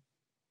car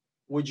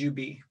would you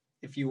be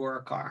if you were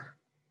a car?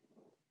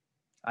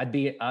 I'd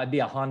be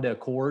a Honda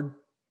Accord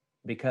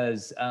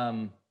because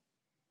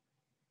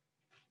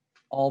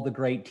all the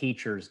great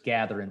teachers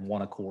gather in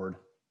one Accord.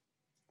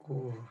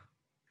 Ooh,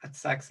 that's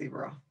sexy,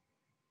 bro.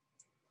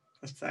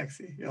 That's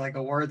sexy. You're like a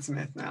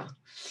wordsmith now.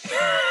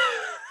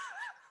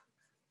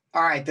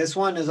 All right, this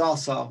one is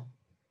also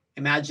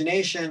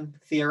imagination,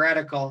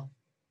 theoretical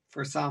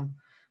for some.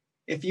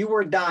 If you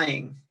were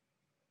dying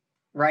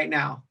right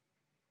now,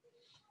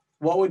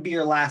 what would be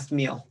your last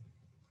meal?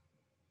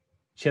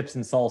 Chips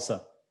and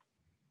salsa.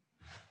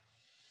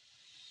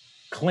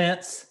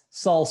 Clint's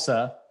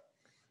salsa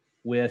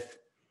with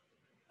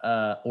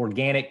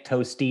organic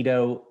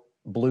Tostito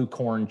blue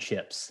corn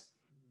chips.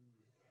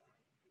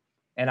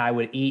 And I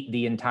would eat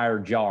the entire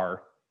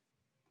jar,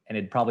 and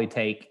it'd probably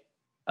take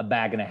a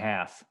bag and a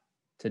half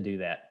to do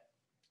that.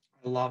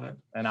 I love it.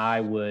 And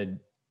I would,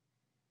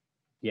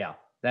 yeah,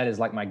 that is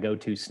like my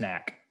go-to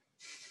snack.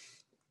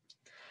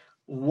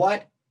 All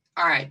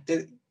right,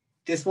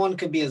 this one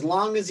could be as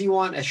long as you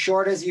want, as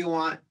short as you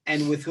want,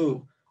 and with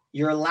who?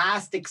 Your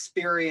last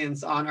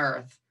experience on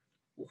Earth.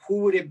 Who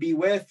would it be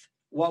with?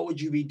 What would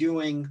you be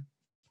doing?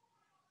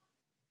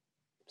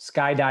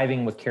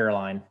 Skydiving with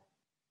Caroline.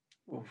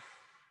 Oof.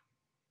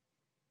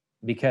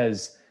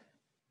 Because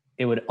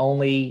it would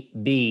only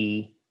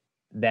be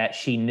that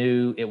she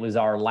knew it was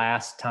our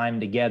last time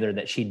together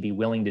that she'd be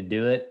willing to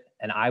do it.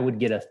 And I would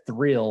get a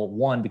thrill,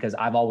 one, because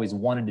I've always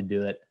wanted to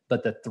do it,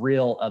 but the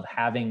thrill of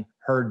having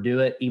her do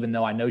it, even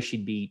though I know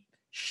she'd be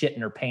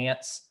shitting her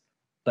pants,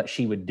 but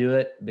she would do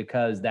it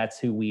because that's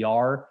who we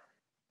are.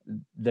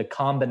 The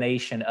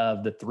combination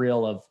of the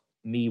thrill of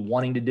me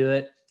wanting to do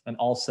it and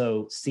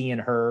also seeing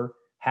her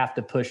have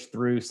to push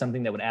through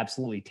something that would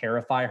absolutely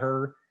terrify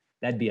her,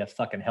 that'd be a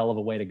fucking hell of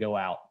a way to go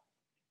out.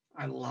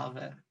 I love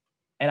it.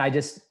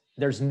 And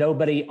there's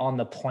nobody on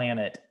the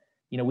planet,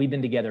 we've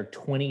been together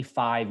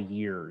 25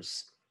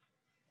 years,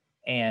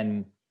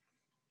 and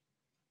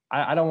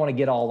I don't want to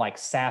get all like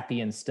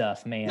sappy and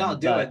stuff, man. No,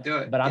 do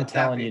it. But I'm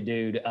telling you,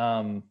 dude,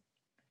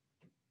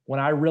 when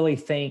I really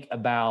think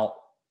about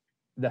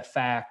the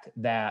fact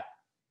that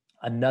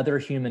another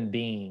human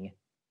being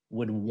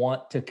would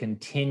want to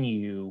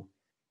continue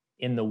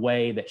in the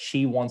way that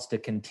she wants to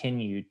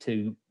continue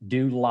to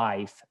do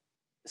life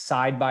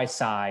side by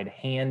side,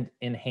 hand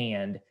in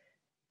hand,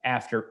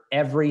 after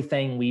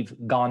everything we've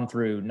gone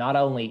through, not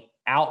only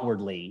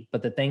outwardly,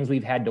 but the things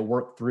we've had to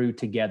work through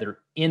together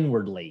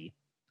inwardly.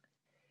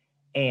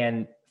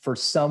 And for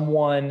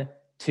someone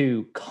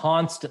to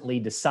constantly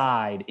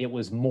decide it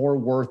was more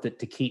worth it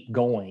to keep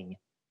going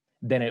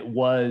than it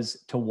was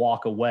to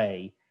walk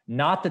away.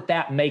 Not that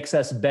that makes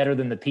us better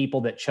than the people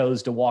that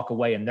chose to walk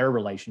away in their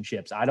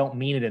relationships. I don't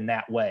mean it in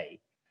that way.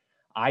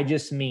 I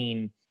just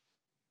mean,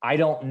 I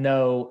don't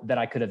know that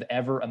I could have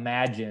ever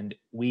imagined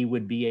we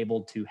would be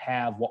able to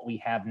have what we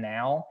have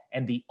now.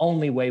 And the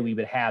only way we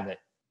would have it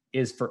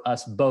is for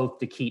us both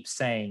to keep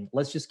saying,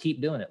 let's just keep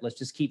doing it. Let's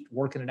just keep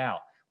working it out.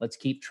 Let's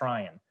keep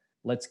trying.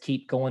 Let's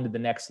keep going to the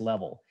next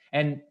level.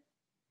 And,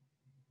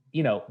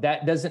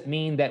 that doesn't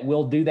mean that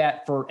we'll do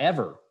that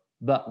forever.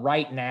 But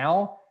right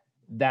now,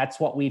 that's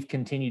what we've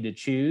continued to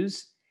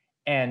choose.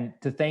 And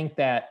to think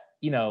that,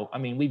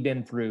 we've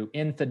been through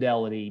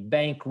infidelity,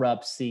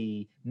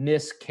 bankruptcy,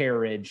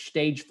 miscarriage,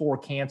 stage 4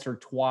 cancer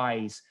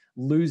twice,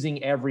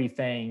 losing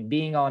everything,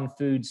 being on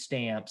food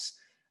stamps,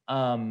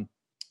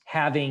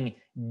 having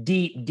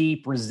deep,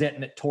 deep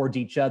resentment towards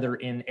each other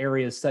in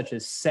areas such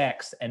as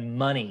sex and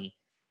money.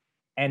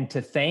 And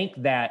to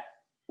think that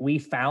we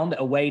found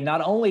a way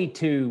not only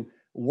to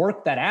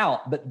work that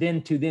out, but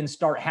then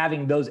start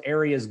having those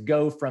areas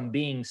go from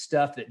being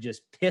stuff that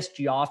just pissed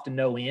you off to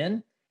no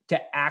end to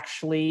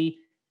actually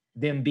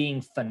them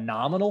being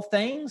phenomenal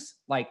things.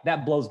 Like,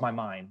 that blows my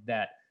mind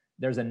that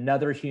there's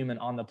another human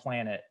on the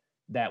planet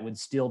that would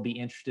still be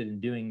interested in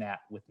doing that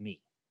with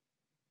me.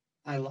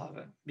 I love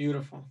it.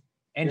 Beautiful.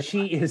 And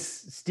she is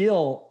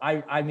still,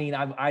 I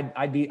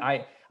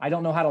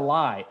don't know how to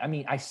lie.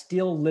 I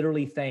still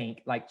literally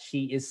think like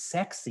she is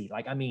sexy.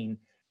 Like, I'm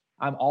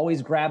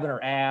always grabbing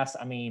her ass.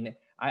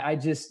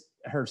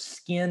 Her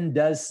skin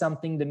does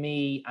something to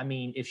me.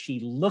 If she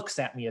looks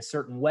at me a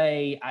certain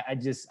way,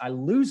 I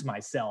lose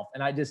myself.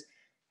 And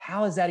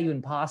how is that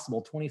even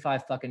possible?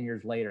 25 fucking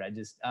years later,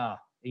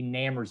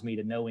 enamors me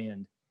to no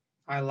end.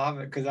 I love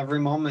it because every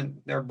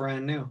moment they're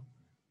brand new.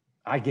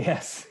 I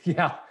guess.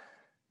 Yeah.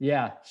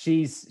 Yeah.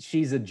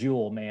 She's a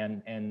jewel,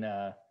 man. And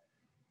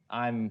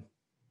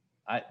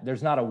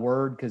there's not a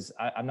word because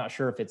I'm not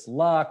sure if it's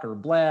luck or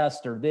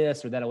blessed or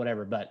this or that or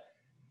whatever, but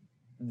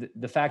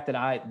the fact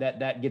that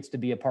that gets to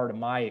be a part of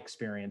my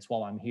experience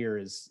while I'm here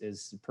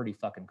is pretty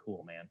fucking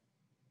cool, man.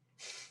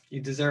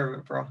 You deserve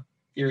it, bro.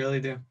 You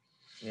really do.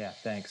 Yeah,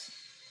 thanks.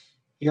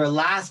 Your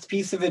last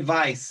piece of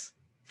advice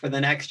for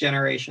the next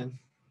generation.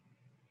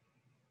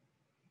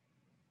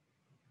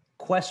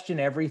 Question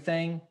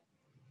everything,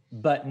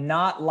 but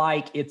not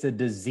like it's a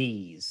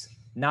disease,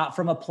 not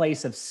from a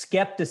place of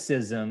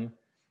skepticism,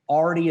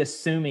 already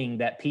assuming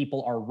that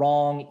people are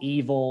wrong,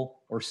 evil,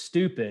 or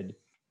stupid,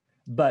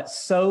 but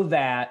so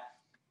that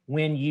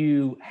when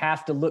you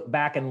have to look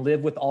back and live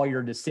with all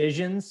your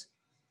decisions,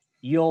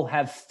 you'll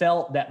have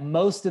felt that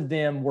most of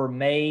them were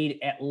made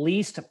at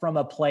least from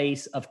a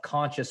place of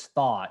conscious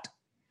thought,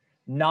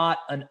 not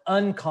an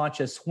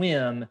unconscious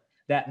whim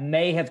that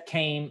may have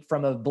came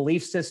from a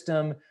belief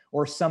system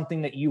or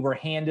something that you were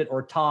handed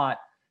or taught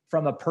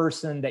from a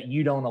person that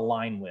you don't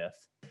align with.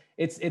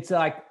 It's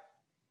like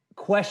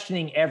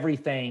questioning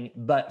everything,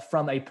 but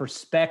from a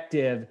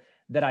perspective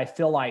that I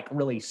feel like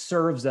really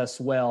serves us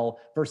well,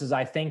 versus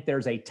I think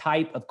there's a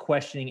type of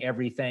questioning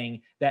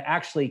everything that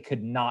actually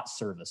could not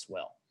serve us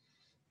well.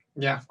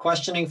 Yeah,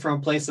 questioning from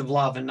a place of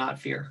love and not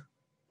fear.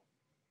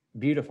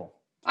 Beautiful.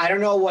 I don't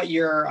know what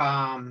your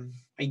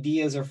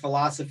ideas or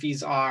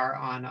philosophies are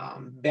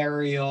on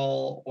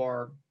burial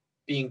or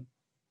being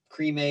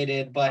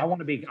cremated, but I want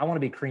to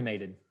be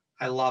cremated.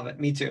 I love it.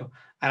 Me too.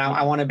 And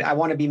I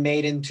want to be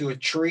made into a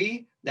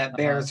tree that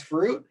bears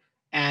fruit,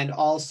 and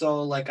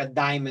also like a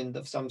diamond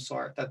of some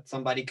sort that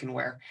somebody can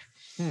wear.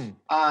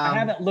 I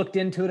haven't looked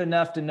into it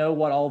enough to know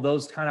what all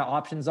those kind of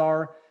options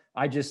are.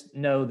 I just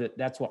know that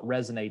that's what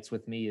resonates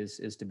with me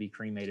is to be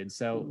cremated.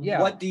 So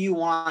yeah. What do you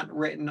want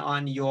written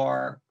on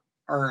your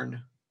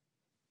urn?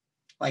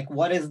 Like,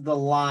 what is the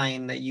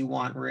line that you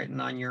want written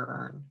on your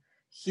urn?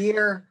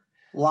 Here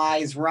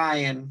lies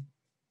Ryan.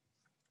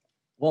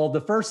 Well,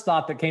 the first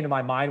thought that came to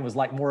my mind was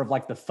like more of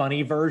like the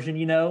funny version,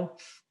 you know?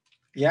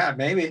 Yeah,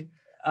 maybe.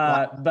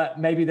 But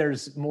maybe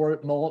there's more,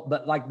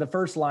 but like the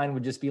first line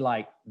would just be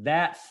like,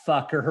 that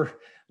fucker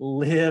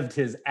lived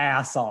his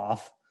ass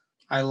off.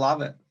 I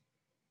love it.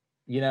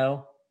 You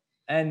know,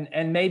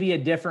 and maybe a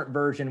different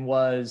version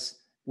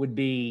would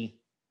be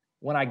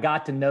when I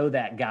got to know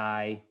that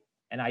guy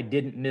and I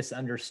didn't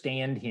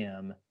misunderstand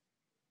him,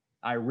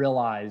 I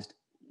realized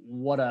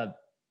what a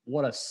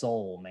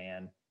soul,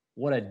 man.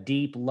 What a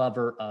deep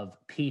lover of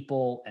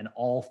people and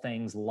all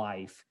things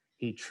life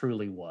he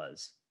truly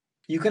was.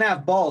 You can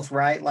have both,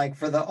 right? Like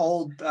for the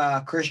old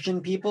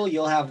Christian people,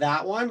 you'll have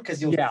that one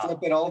because you'll flip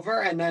it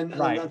over, and then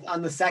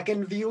on the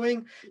second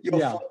viewing, you'll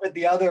flip it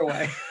the other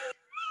way.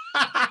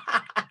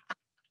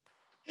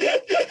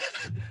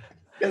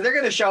 Because they're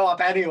going to show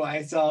up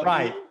anyway. So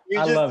I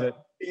love it.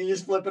 You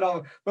just flip it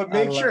over. But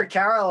make sure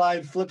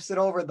Caroline flips it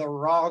over the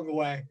wrong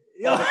way.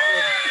 Got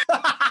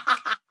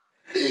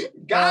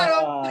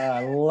him.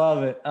 I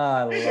love it.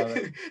 I love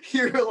it.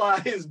 Here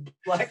lies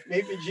Black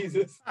Baby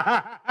Jesus.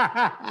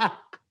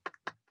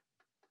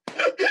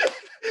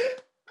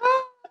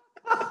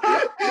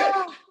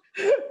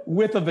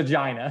 With a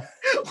vagina.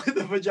 With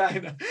a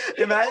vagina.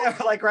 Imagine,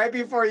 like right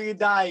before you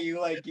die,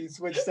 you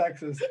switch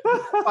sexes.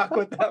 Fuck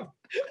with them.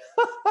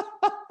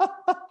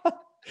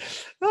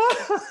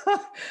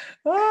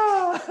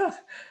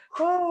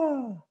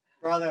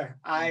 Brother,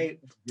 I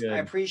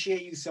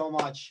appreciate you so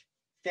much.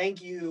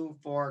 Thank you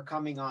for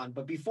coming on.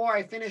 But before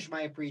I finish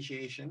my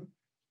appreciation,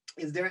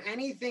 is there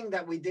anything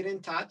that we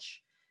didn't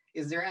touch?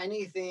 Is there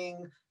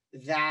anything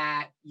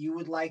that you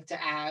would like to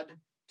add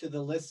to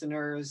the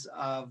listeners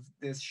of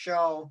this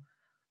show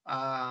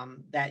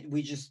that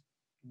we just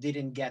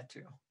didn't get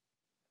to?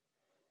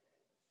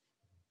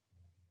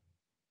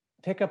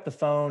 Pick up the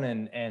phone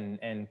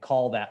and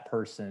call that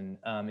person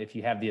if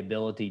you have the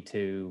ability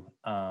to,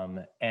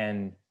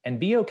 and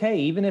be okay,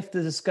 even if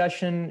the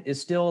discussion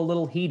is still a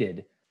little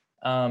heated.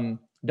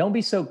 Don't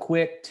be so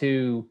quick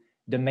to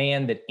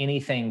demand that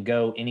anything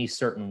go any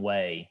certain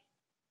way.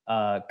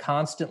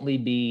 Constantly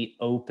be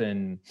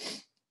open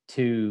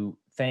to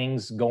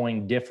things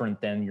going different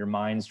than your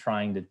mind's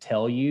trying to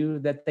tell you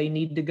that they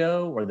need to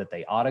go or that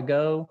they ought to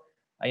go.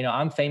 You know,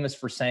 I'm famous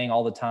for saying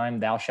all the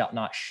time, thou shalt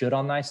not should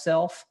on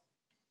thyself,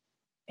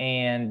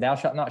 and thou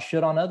shalt not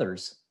should on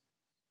others.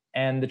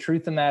 And the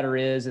truth of the matter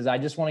is I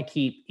just want to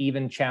keep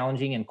even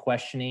challenging and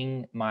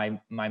questioning my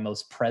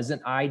most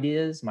present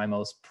ideas, my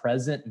most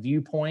present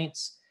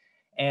viewpoints,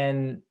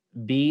 and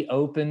be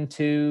open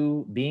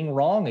to being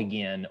wrong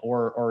again,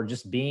 or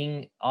just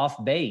being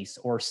off base,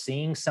 or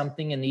seeing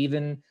something in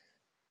even,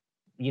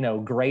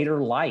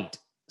 greater light.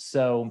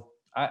 So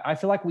I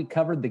feel like we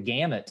covered the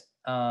gamut.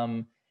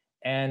 And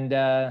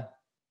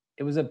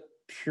it was a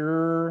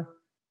pure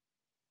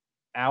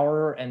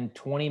hour and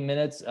 20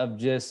 minutes of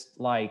just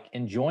like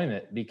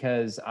enjoyment,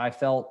 because I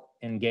felt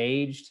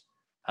engaged.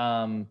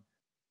 And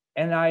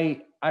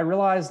I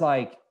realized,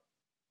 like,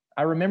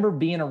 I remember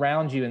being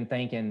around you and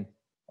thinking,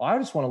 well, I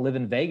just want to live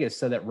in Vegas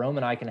so that Rome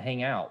and I can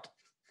hang out.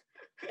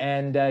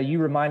 And you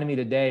reminded me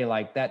today,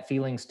 like, that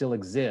feeling still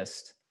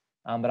exists.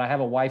 But I have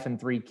a wife and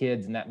 3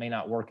 kids, and that may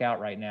not work out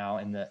right now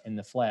in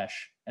the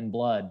flesh and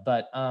blood.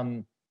 But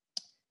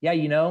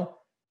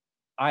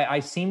I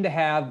seem to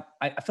have,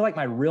 I feel like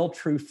my real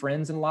true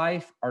friends in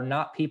life are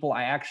not people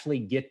I actually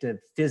get to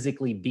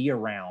physically be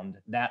around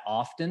that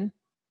often.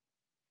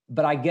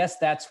 But I guess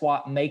that's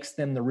what makes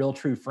them the real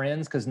true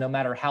friends, because no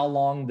matter how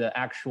long the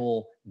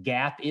actual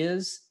gap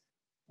is,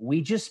 we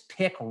just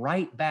pick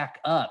right back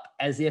up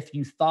as if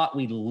you thought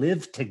we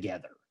lived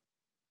together.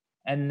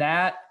 And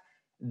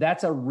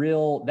that's a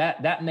real,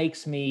 that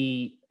makes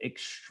me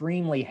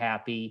extremely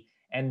happy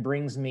and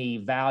brings me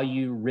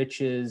value,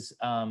 riches,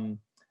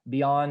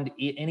 beyond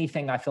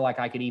anything I feel like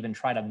I could even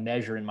try to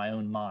measure in my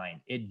own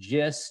mind. It's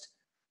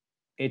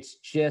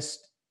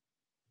just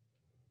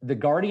the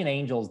guardian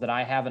angels that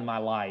I have in my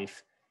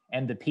life,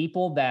 and the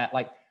people that,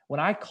 like, when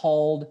I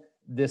called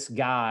this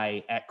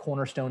guy at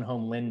Cornerstone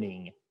Home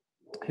Lending,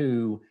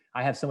 who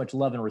I have so much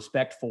love and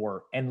respect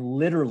for, and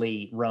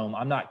literally, Rome,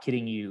 I'm not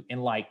kidding you, in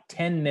like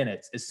 10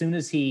 minutes, as soon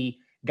as he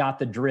got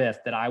the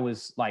drift that I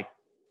was like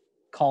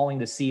calling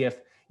to see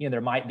if,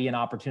 there might be an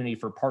opportunity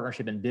for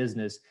partnership in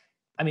business.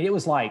 I mean, it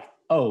was like,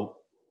 oh,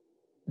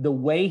 the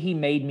way he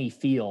made me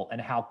feel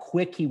and how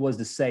quick he was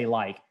to say,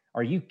 like,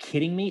 are you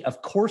kidding me?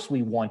 Of course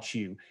we want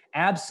you.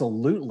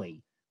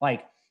 Absolutely.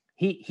 Like,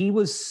 he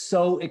was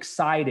so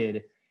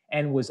excited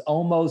and was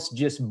almost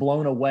just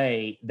blown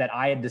away that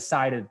I had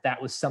decided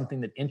that was something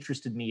that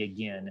interested me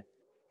again.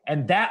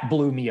 And that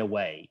blew me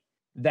away,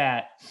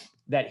 that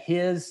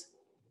his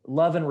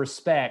love and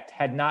respect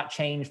had not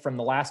changed from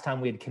the last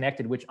time we had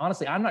connected, which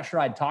honestly, I'm not sure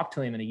I'd talked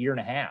to him in a year and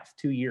a half,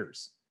 2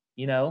 years.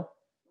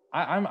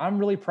 I'm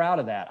really proud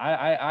of that.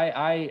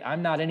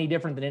 I'm not any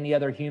different than any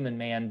other human,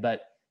 man,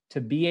 but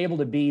to be able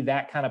to be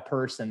that kind of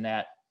person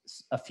that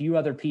a few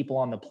other people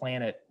on the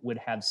planet would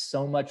have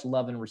so much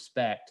love and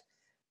respect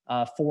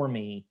for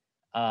me,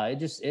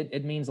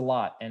 it means a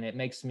lot. And it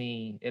makes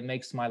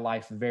my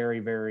life very,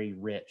 very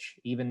rich,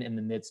 even in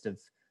the midst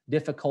of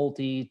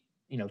difficulty,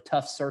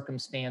 tough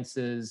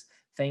circumstances,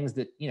 things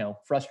that,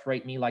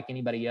 frustrate me like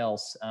anybody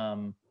else.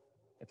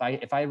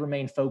 If I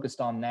remain focused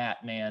on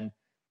that, man,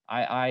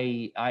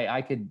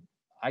 I could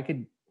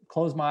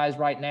close my eyes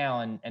right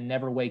now and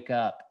never wake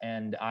up.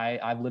 And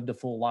I've lived a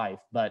full life,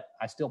 but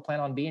I still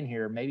plan on being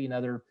here. Maybe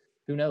another,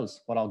 who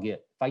knows what I'll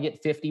get. If I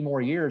get 50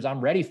 more years,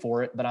 I'm ready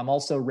for it, but I'm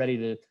also ready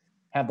to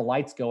have the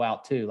lights go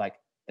out too. Like,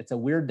 it's a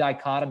weird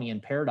dichotomy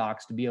and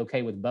paradox to be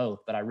okay with both,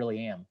 but I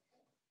really am.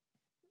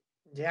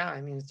 Yeah,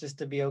 I mean, it's just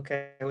to be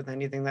okay with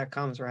anything that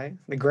comes, right?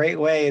 The great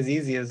way is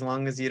easy as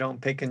long as you don't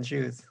pick and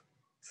choose.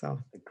 So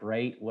the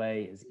great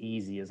way is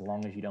easy as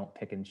long as you don't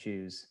pick and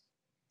choose.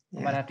 Yeah.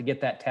 I might have to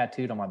get that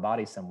tattooed on my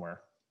body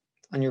somewhere.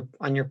 On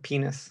your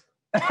penis.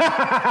 So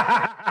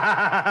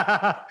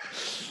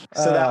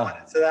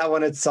that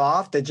when it's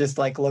soft, it just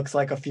like looks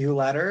like a few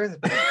letters.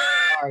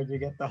 Hard, you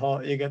get the whole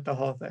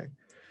thing.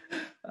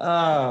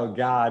 Oh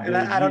God! And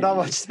I don't know how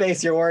much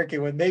space you're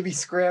working with. Maybe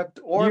script,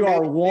 or you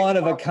are one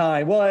of a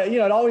kind. Well,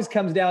 it always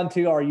comes down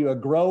to, are you a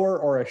grower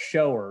or a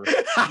shower? You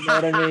know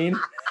what I mean?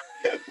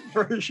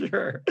 For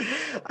sure.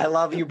 I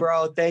love you,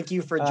 bro. Thank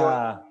you for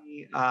joining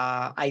me.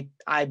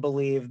 I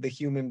believe the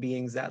human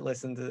beings that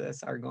listen to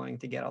this are going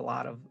to get a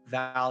lot of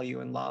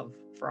value and love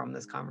from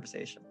this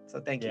conversation. So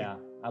thank you. Yeah,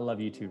 I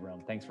love you too,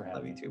 Rome. Thanks for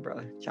having me. Love you too,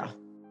 brother. Ciao.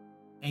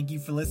 Thank you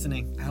for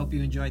listening. I hope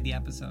you enjoyed the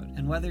episode.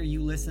 And whether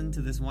you listened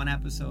to this one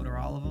episode or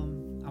all of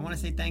them, I want to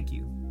say thank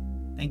you.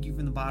 Thank you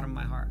from the bottom of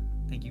my heart.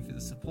 Thank you for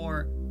the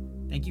support.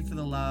 Thank you for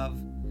the love.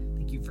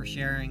 Thank you for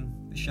sharing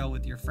the show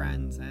with your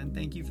friends. And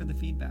thank you for the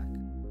feedback.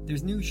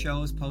 There's new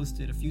shows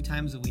posted a few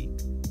times a week.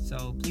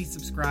 So please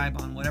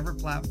subscribe on whatever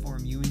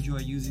platform you enjoy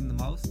using the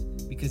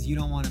most, because you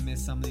don't want to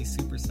miss some of these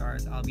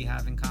superstars I'll be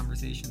having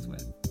conversations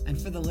with.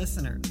 And for the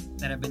listeners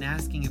that have been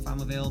asking if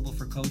I'm available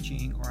for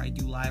coaching or I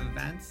do live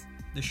events,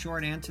 the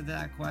short answer to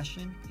that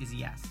question is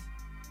yes.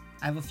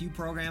 I have a few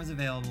programs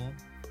available,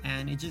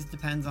 and it just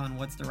depends on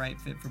what's the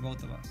right fit for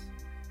both of us.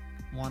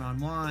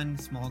 One-on-one,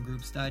 small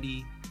group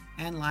study,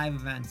 and live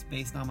events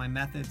based on my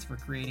methods for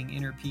creating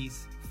inner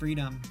peace,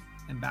 freedom,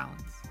 and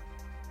balance.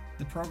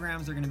 The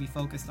programs are going to be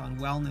focused on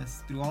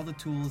wellness through all the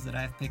tools that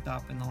I've picked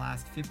up in the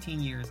last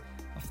 15 years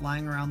of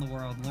flying around the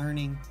world,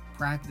 learning,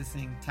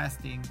 practicing,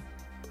 testing,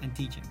 and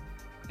teaching.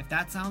 If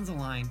that sounds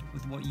aligned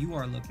with what you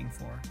are looking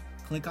for,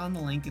 click on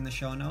the link in the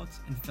show notes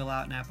and fill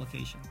out an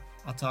application.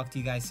 I'll talk to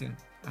you guys soon.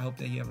 I hope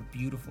that you have a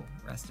beautiful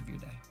rest of your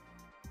day.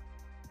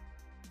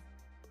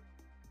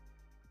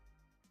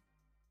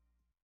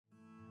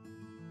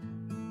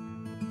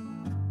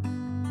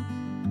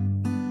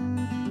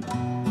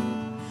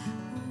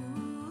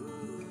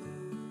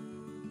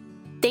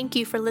 Thank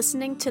you for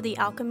listening to the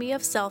Alchemy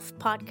of Self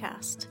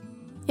podcast.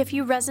 If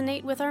you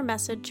resonate with our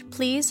message,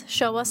 please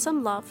show us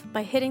some love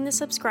by hitting the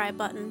subscribe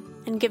button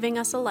and giving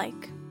us a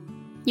like.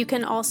 You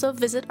can also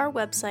visit our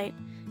website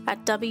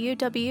at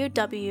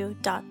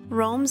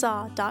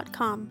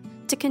www.romza.com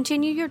to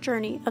continue your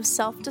journey of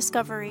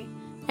self-discovery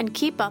and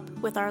keep up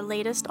with our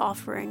latest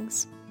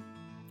offerings.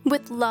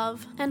 With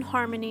love and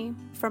harmony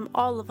from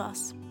all of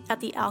us at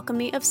the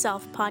Alchemy of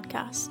Self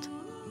podcast.